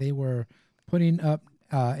that they were putting up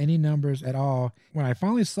any numbers at all. When I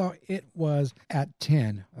finally saw it was at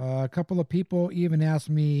 10. A couple of people even asked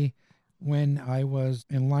me when I was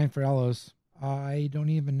in line for Ellis. I don't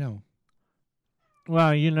even know.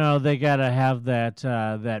 Well, they gotta have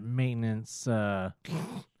that maintenance. They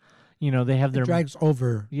have their drags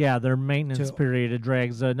over. Yeah, their maintenance period. It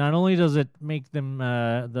drags. Not only does it make them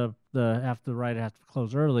the ride have to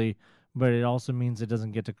close early, but it also means it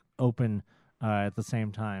doesn't get to open at the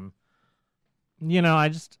same time. I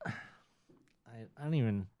don't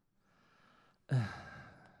even.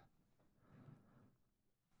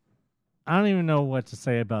 I don't even know what to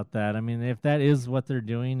say about that. I mean, if that is what they're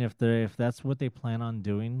doing, if that's what they plan on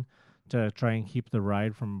doing to try and keep the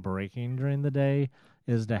ride from breaking during the day,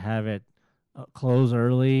 is to have it close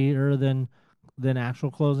earlier than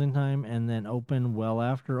actual closing time and then open well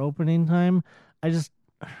after opening time. I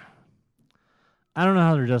don't know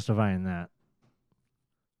how they're justifying that.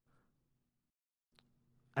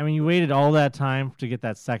 I mean, you waited all that time to get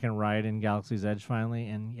that second ride in Galaxy's Edge finally,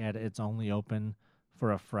 and yet it's only open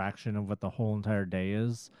for a fraction of what the whole entire day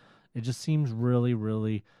is. It just seems really,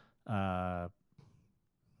 really, I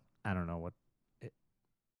don't know what.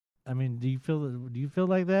 I mean, do you feel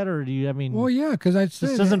like that, or do you? I mean, well, yeah, because I said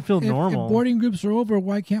this doesn't feel if normal. If boarding groups are over,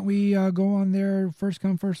 why can't we go on there first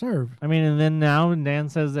come first serve? I mean, and then now Dan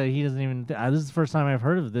says that he doesn't even. This is the first time I've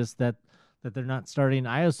heard of this that they're not starting.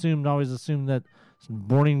 I always assumed that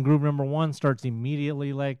boarding group number 1 starts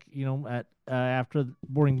immediately, at after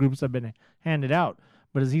boarding groups have been handed out.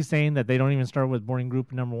 But is he saying that they don't even start with boarding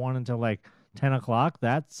group number 1 until 10 o'clock?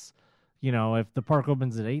 That's, if the park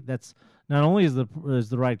opens at 8, that's not only is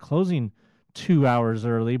the ride closing 2 hours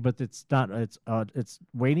early, but it's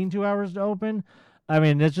waiting 2 hours to open. I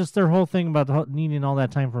mean, it's just their whole thing about needing all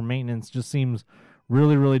that time for maintenance just seems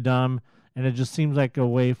really, really dumb. And it just seems like a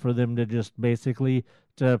way for them to just basically,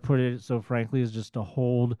 to put it so frankly, is just to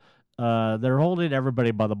hold. They're holding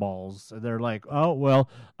everybody by the balls. They're like, oh, well,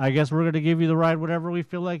 I guess we're going to give you the ride whatever we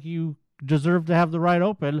feel like you deserve to have the ride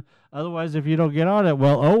open. Otherwise, if you don't get on it,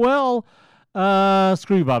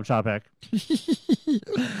 screw you, Bob Chapek.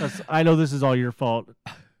 I know this is all your fault.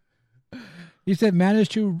 He said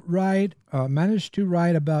managed to ride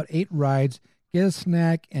about 8 rides, get a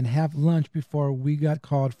snack, and have lunch before we got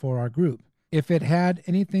called for our group. If it had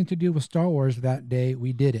anything to do with Star Wars that day,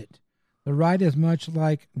 we did it. The ride is much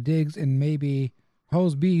like Diggs and maybe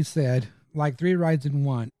Hose B said, like 3 rides in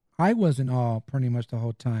one. I was in awe pretty much the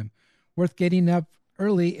whole time. Worth getting up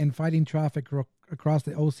early and fighting traffic across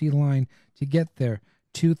the OC line to get there.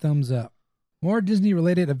 2 thumbs up. More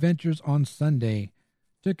Disney-related adventures on Sunday.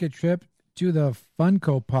 Took a trip to the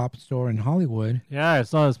Funko Pop store in Hollywood. Yeah, I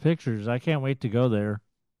saw his pictures. I can't wait to go there.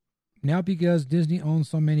 Now because Disney owns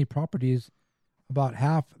so many properties, about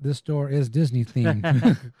half this store is Disney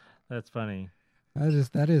themed. That's funny.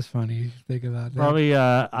 That is funny. Think about that. Probably,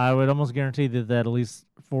 I would almost guarantee that at least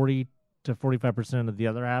 40 to 45% of the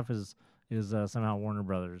other half is somehow Warner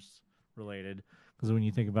Brothers related. Because when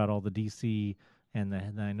you think about all the DC and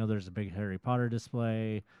I know there's a big Harry Potter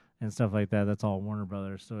display and stuff like that, that's all Warner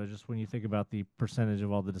Brothers. So just when you think about the percentage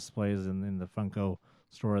of all the displays in the Funko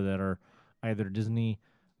store that are either Disney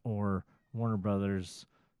or Warner Brothers,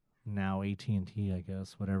 now AT&T, I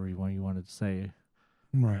guess, whatever you wanted to say.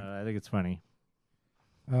 Right. I think it's funny.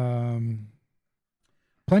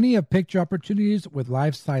 Plenty of picture opportunities with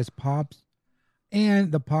life-size pops,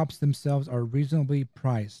 and the pops themselves are reasonably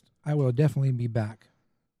priced. I will definitely be back.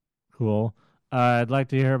 Cool. I'd like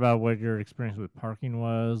to hear about what your experience with parking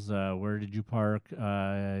was. Where did you park?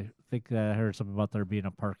 I think I heard something about there being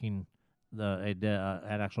a parking,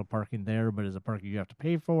 actual parking there, but is it parking you have to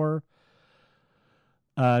pay for?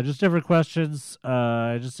 Just different questions.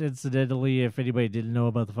 Just incidentally, if anybody didn't know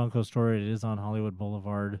about the Funko store, it is on Hollywood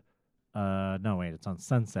Boulevard. No, wait, it's on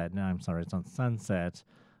Sunset. No, I'm sorry, it's on Sunset.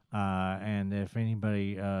 And if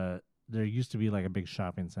anybody, there used to be like a big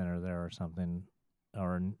shopping center there or something,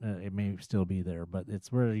 or it may still be there, but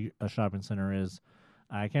it's where a shopping center is.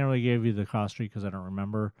 I can't really give you the cross street because I don't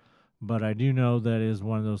remember, but I do know that is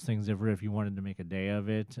one of those things. If you wanted to make a day of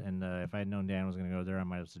it, and if I had known Dan was going to go there, I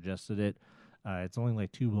might have suggested it. It's only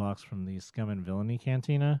like 2 blocks from the Scum and Villainy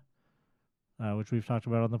Cantina, which we've talked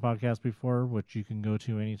about on the podcast before, which you can go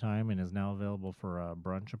to anytime and is now available for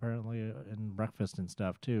brunch apparently and breakfast and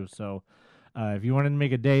stuff too. So if you wanted to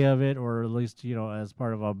make a day of it, or at least as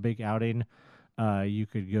part of a big outing, you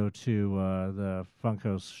could go to the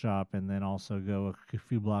Funko shop and then also go a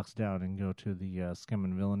few blocks down and go to the Scum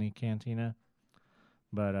and Villainy Cantina.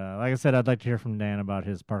 But like I said, I'd like to hear from Dan about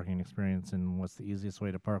his parking experience and what's the easiest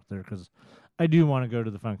way to park there, because I do want to go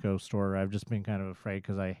to the Funko store. I've just been kind of afraid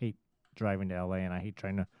because I hate driving to L.A. and I hate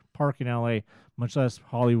trying to park in L.A., much less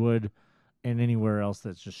Hollywood and anywhere else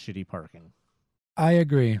that's just shitty parking. I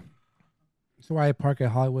agree. So I park at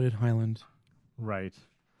Hollywood and Highland. Right.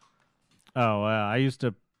 Oh, I used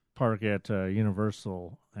to park at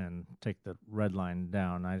Universal and take the red line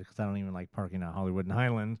down. Because I don't even like parking at Hollywood and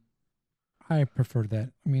Highland. I prefer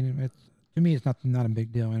that. I mean, to me, it's not a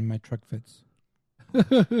big deal, and my truck fits.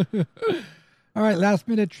 All right, last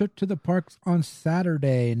minute trip to the parks on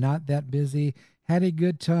Saturday. Not that busy. Had a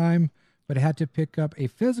good time, but had to pick up a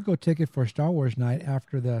physical ticket for Star Wars night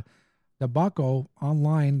after the debacle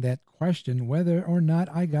online that questioned whether or not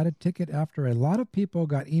I got a ticket after a lot of people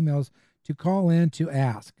got emails to call in to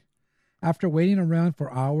ask. After waiting around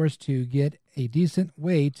for hours to get a decent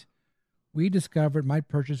wait, we discovered my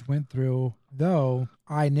purchase went through, though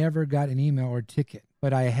I never got an email or ticket.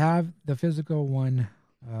 But I have the physical one.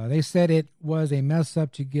 They said it was a mess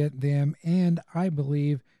up to get them, and I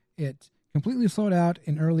believe it completely sold out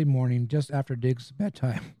in early morning just after Dig's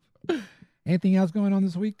bedtime. Anything else going on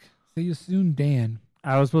this week? See you soon, Dan.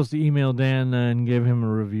 I was supposed to email Dan and give him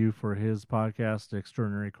a review for his podcast,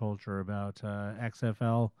 Extraordinary Culture, about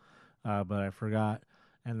XFL, but I forgot.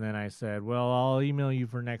 And then I said, well, I'll email you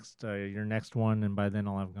for your next one, and by then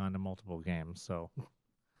I'll have gone to multiple games. So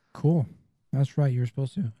cool. That's right. You were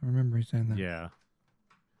supposed to. I remember you saying that. Yeah.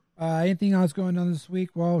 Anything else going on this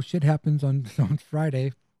week? Well, shit happens on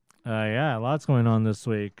Friday. Yeah, lots going on this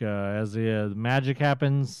week. As the Magic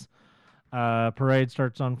happens, parade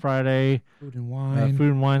starts on Friday. Food and wine.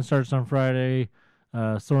 Food and wine starts on Friday.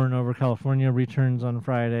 Soaring Over California returns on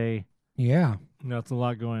Friday. Yeah. That's a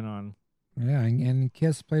lot going on. Yeah, and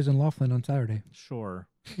Kiss plays in Laughlin on Saturday. Sure.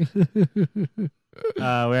 We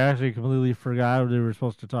actually completely forgot we were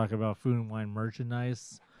supposed to talk about food and wine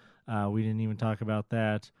merchandise. We didn't even talk about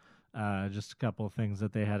that. Just a couple of things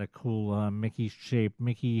that they had a cool Mickey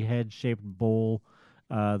head shaped bowl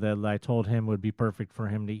that I told him would be perfect for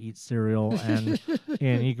him to eat cereal, and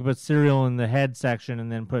you could put cereal in the head section and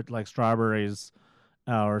then put like strawberries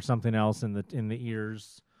or something else in the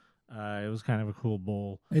ears. It was kind of a cool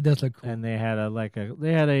bowl. It does look cool. And they had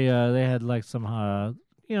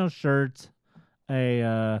some shirts,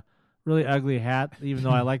 a really ugly hat. Even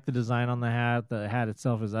though I like the design on the hat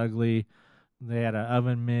itself is ugly. They had an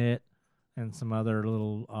oven mitt and some other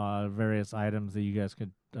little various items that you guys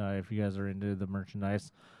could, if you guys are into the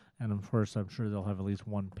merchandise. And of course, I'm sure they'll have at least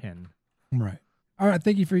one pin. Right. All right.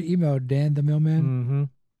 Thank you for your email, Dan the Mailman.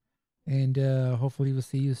 Mm-hmm. And hopefully we'll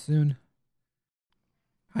see you soon.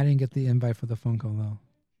 I didn't get the invite for the Funko, though.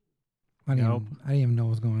 I didn't even know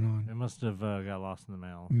what was going on. It must have got lost in the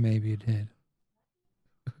mail. Maybe it did.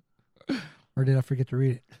 Or did I forget to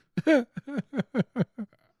read it?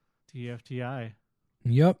 TFTI.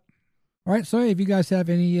 Yep. All right. So if you guys have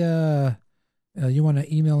any, you want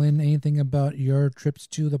to email in anything about your trips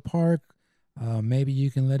to the park, maybe you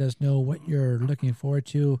can let us know what you're looking forward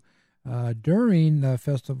to during the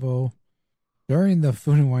festival, during the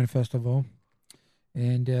Food and Wine Festival.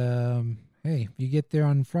 And hey, if you get there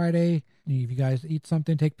on Friday, if you guys eat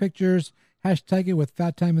something, take pictures, hashtag it with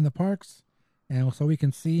Fat Time in the Parks, and so we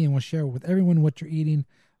can see and we'll share with everyone what you're eating.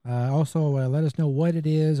 Also, let us know what it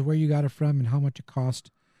is, where you got it from, and how much it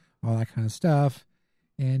cost, all that kind of stuff.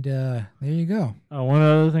 And there you go. One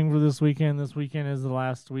other thing for this weekend. This weekend is the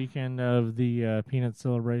last weekend of the Peanut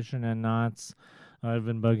Celebration and Knott's. I've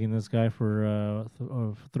been bugging this guy for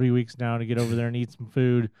 3 weeks now to get over there and eat some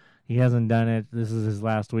food. He hasn't done it. This is his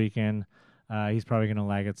last weekend. He's probably going to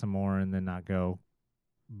lag it some more and then not go.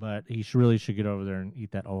 But he really should get over there and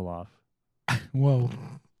eat that Olaf. Whoa.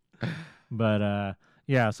 But,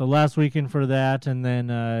 yeah, so last weekend for that, and then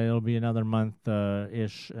it'll be another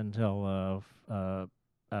month-ish until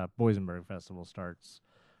Boysenberg Festival starts.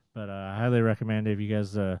 But I highly recommend if you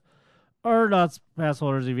guys are Knott's pass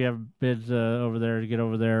holders, if you have bids over there, to get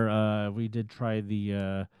over there. We did try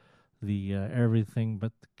the everything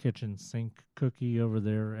but the kitchen sink cookie over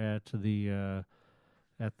there at the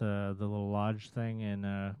little lodge thing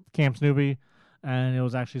in Camp Snoopy, and it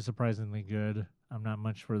was actually surprisingly good. I'm not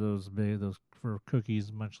much for those for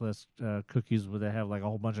cookies, much less cookies where they have like a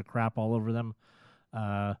whole bunch of crap all over them.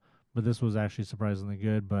 But this was actually surprisingly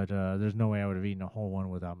good. But there's no way I would have eaten a whole one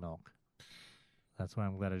without milk. That's why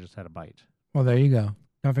I'm glad I just had a bite. Well, there you go.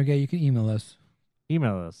 Don't forget you can email us.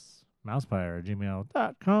 Email us,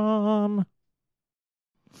 mousepire@gmail.com.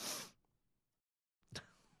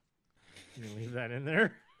 You leave that in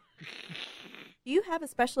there? Do you have a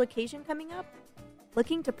special occasion coming up?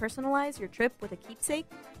 Looking to personalize your trip with a keepsake?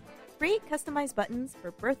 Create customized buttons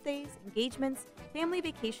for birthdays, engagements, family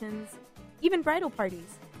vacations, even bridal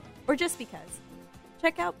parties, or just because.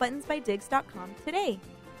 Check out buttonsbydiggs.com today.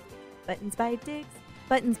 Buttons by Diggs,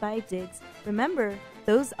 Buttons by Diggs. Remember,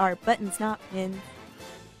 those are buttons, not pins.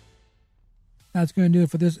 That's going to do it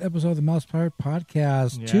for this episode of the Mousepire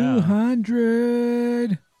Podcast. Yeah.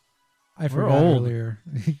 200. I We're forgot old. earlier.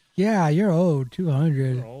 Yeah, you're old. We're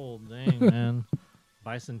 200. old, dang, man.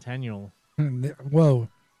 Bicentennial. Whoa.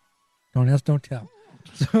 Don't ask, don't tell.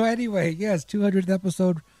 So anyway, yes, 200th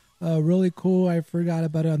episode. Really cool. I forgot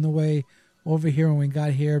about it on the way over here when we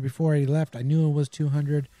got here. Before I left, I knew it was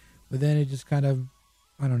 200, but then it just kind of,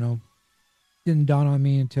 I don't know, didn't dawn on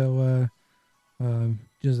me until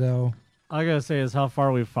Giselle. All I gotta say is how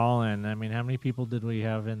far we've fallen. I mean, how many people did we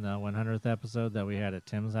have in the 100th episode that we had at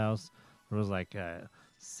Tim's house? There was like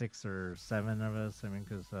 6 or 7 of us. I mean,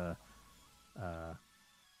 because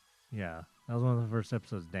yeah, that was one of the first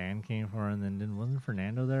episodes Dan came for, and then wasn't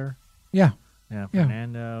Fernando there? Yeah, Yeah, Yeah.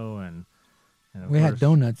 Fernando and of we had course-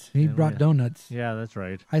 donuts. He and brought we- donuts. Yeah, that's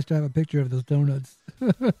right. I still have a picture of those donuts.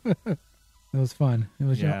 It was fun. It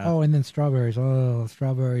was Yeah. oh, and then strawberries. Oh,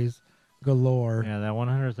 strawberries galore. Yeah, that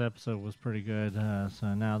 100th episode was pretty good.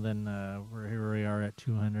 So now then, here we are at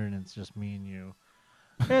 200, and it's just me and you.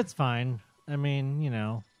 It's fine. I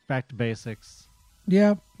mean, back to basics.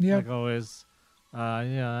 Yep. Like always.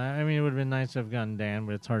 Yeah, I mean, it would have been nice to have gotten Dan,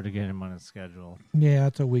 but it's hard to get him on his schedule. Yeah,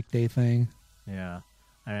 it's a weekday thing. Yeah.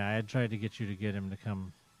 I had tried to get you to get him to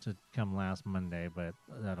come last Monday, but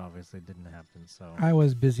that obviously didn't happen, so. I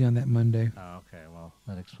was busy on that Monday. Oh, okay, well,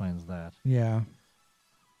 that explains that. Yeah.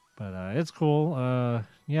 But it's cool.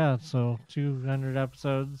 Yeah, so 200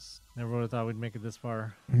 episodes. Never would have thought we'd make it this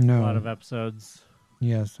far. No. A lot of episodes.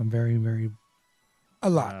 Yes, I'm very, very. A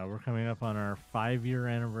lot. We're coming up on our 5-year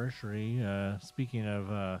anniversary. Speaking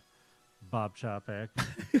of Bob Chopek,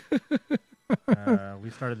 we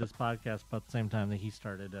started this podcast about the same time that he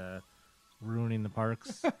started ruining the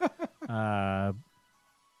parks.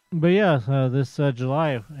 But yeah, this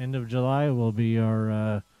July, end of July, will be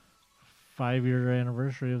our 5-year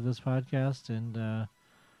anniversary of this podcast, and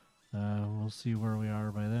we'll see where we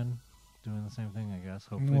are by then. Doing the same thing, I guess.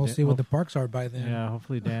 Hopefully, We'll see what the parks are by then. Yeah,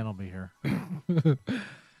 hopefully Dan will be here.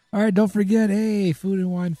 All right, don't forget, Food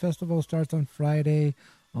and Wine Festival starts on Friday,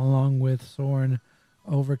 along with Soarin'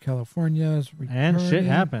 Over California's And shit returning.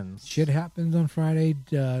 happens. Shit happens on Friday,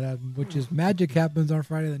 which is Magic happens on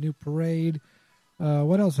Friday, the new parade.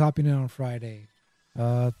 What else happening on Friday?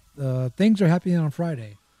 Things are happening on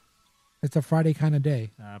Friday. It's a Friday kind of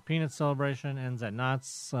day. Peanut celebration ends at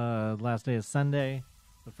Knott's. Last day is Sunday,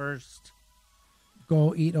 the 1st.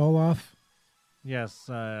 Go eat Olaf. Yes,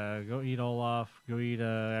 go eat Olaf. Go eat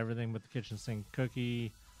everything but the kitchen sink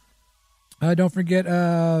cookie. Don't forget,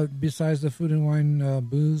 besides the Food and Wine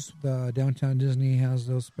booze, the Downtown Disney has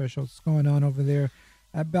those specials going on over there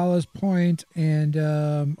at Ballast Point. And,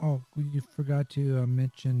 you forgot to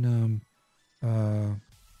mention,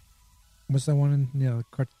 what's that one?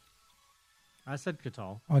 I said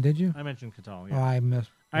Catal. Oh, did you? I mentioned Catal. Oh, Yeah. I missed.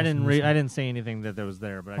 I didn't say anything that was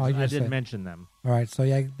there, but Oh, I you just did said- mention them. All right, so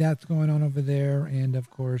yeah, that's going on over there, and of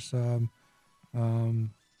course, the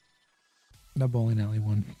bowling alley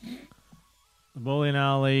one. The bowling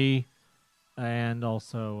alley, and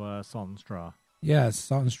also Salt and Straw. Yes,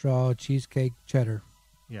 salt and straw, cheesecake, cheddar,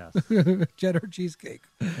 Yes, cheddar cheesecake.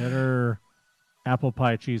 better apple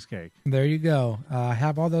pie cheesecake. There you go.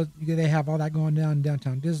 Have all those. They have all that going down in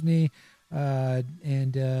Downtown Disney,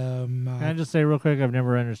 and Can I just say real quick? I've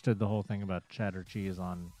never understood the whole thing about cheddar cheese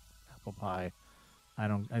on apple pie. I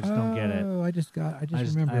just don't get it. Oh, I just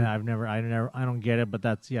remember. I don't get it, but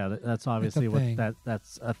that's obviously thing.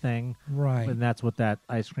 that's a thing, Right. and that's what that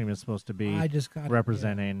ice cream is supposed to be I just got it,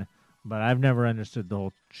 representing. But I've never understood the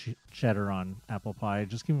whole cheddar on apple pie.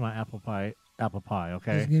 Just give me my apple pie,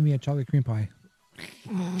 okay? Just give me a chocolate cream pie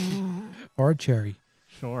or a cherry.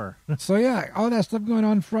 Sure. So yeah, all that stuff going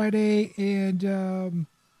on Friday, and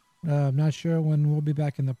I'm not sure when we'll be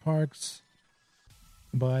back in the parks.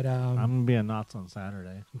 But I'm gonna be at Knott's on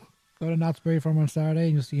Saturday. go to Knott's Berry Farm on Saturday,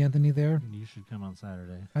 and you'll see Anthony there. You should come on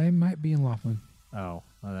Saturday. I might be in Laughlin. Oh,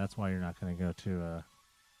 well, that's why you're not gonna go to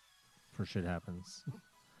For Shit Happens.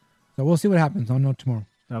 So we'll see what happens. I'll know tomorrow.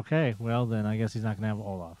 Okay, well then I guess he's not gonna have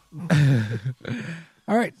Olaf.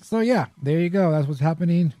 All right, so yeah, there you go. That's what's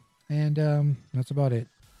happening, and that's about it.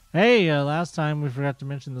 Hey, last time we forgot to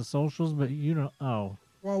mention the socials, but you don't. Oh,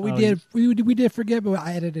 Well, we Oh, did we did forget, but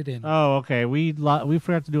I edited it in. oh, okay. We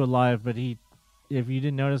forgot to do it live, but if you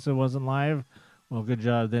didn't notice it wasn't live, well, good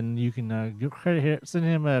job. Then you can send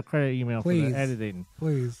him a credit email Please. for the editing.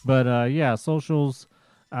 Please. But yeah, socials.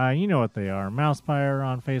 You know what they are. Mousepire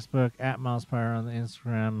on Facebook, at Mousepire on the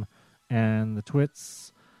Instagram and the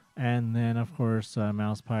Twits. And then, of course,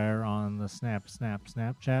 Mousepire on the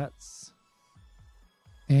Snapchats.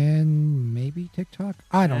 And maybe TikTok?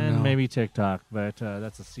 I don't know. And maybe TikTok, but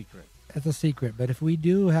that's a secret. That's a secret. But if we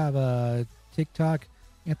do have a TikTok,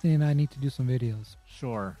 Anthony and I need to do some videos.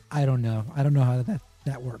 Sure. I don't know. I don't know how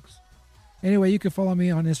that works. Anyway, you can follow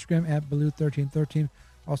me on Instagram at Baloo1313.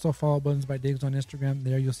 Also follow Buttons by Diggs on Instagram.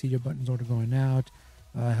 There you'll see your buttons order going out.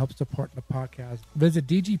 Help support the podcast. Visit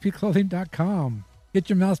dgpclothing.com. Get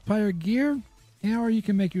your Mousepire gear, or you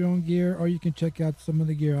can make your own gear, or you can check out some of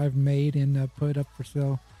the gear I've made and put up for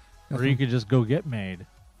sale. Or you could just go get made.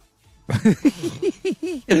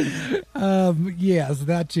 Yes,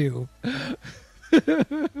 that too.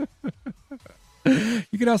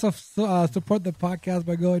 You can also support the podcast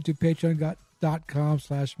by going to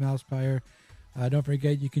patreon.com/Mousepire. Don't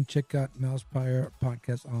forget, you can check out Mousepire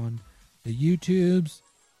podcast on the YouTubes.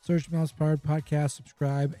 Search Mousepire podcast,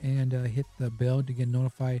 subscribe, and hit the bell to get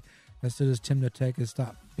notified as soon as Tim the Tech has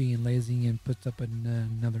stopped being lazy and puts up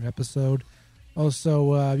another episode.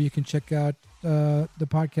 Also, you can check out the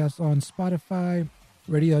podcast on Spotify,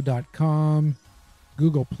 radio.com,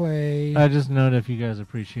 Google Play. I just note if you guys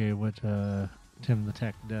appreciate what Tim the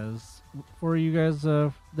Tech does for you guys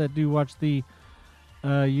that do watch the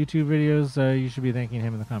YouTube videos, you should be thanking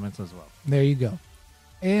him in the comments as well. There you go.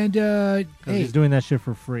 And hey, he's doing that shit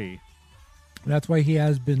for free. That's why he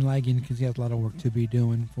has been lagging, because he has a lot of work to be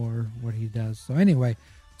doing for what he does. So anyway,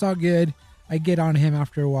 it's all good. I get on him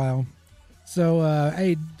after a while. So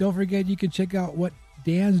hey, don't forget, you can check out what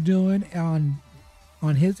Dan's doing on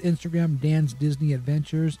his Instagram, Dan's Disney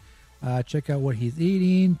Adventures. Check out what he's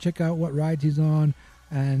eating. Check out what rides he's on,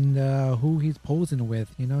 and who he's posing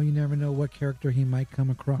with. You know, you never know what character he might come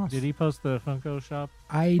across. Did he post the Funko Shop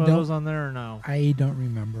I photos don't on there or no? I don't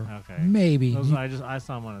remember. Okay, maybe. I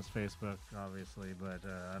saw him on his Facebook, obviously, but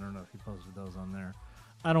I don't know if he posted those on there.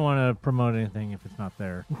 I don't want to promote anything if it's not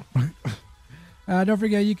there. Don't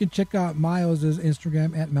forget, you can check out Miles'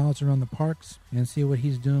 Instagram at Miles Around the Parks and see what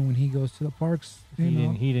he's doing when he goes to the parks. He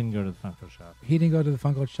didn't go to the Funko Shop. He didn't go to the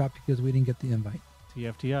Funko Shop because we didn't get the invite.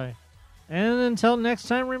 TFTI. And until next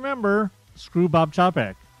time, remember, screw Bob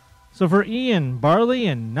Chapek. So for Ian, Barley,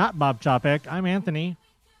 and not Bob Chapek, I'm Anthony.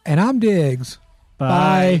 And I'm Diggs.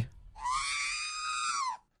 Bye.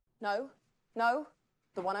 No.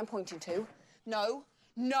 The one I'm pointing to. No.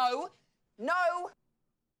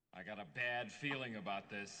 I got a bad feeling about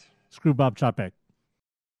this. Screw Bob Chapek.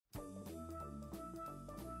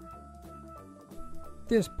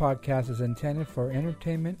 This podcast is intended for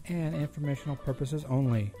entertainment and informational purposes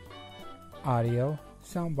only. Audio,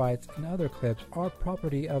 sound bites, and other clips are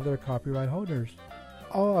property of their copyright holders.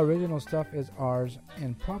 All original stuff is ours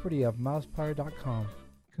and property of Mousepire.com.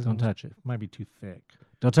 Don't touch it. It might be too thick.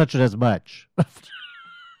 Don't touch it as much.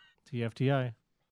 TFTI.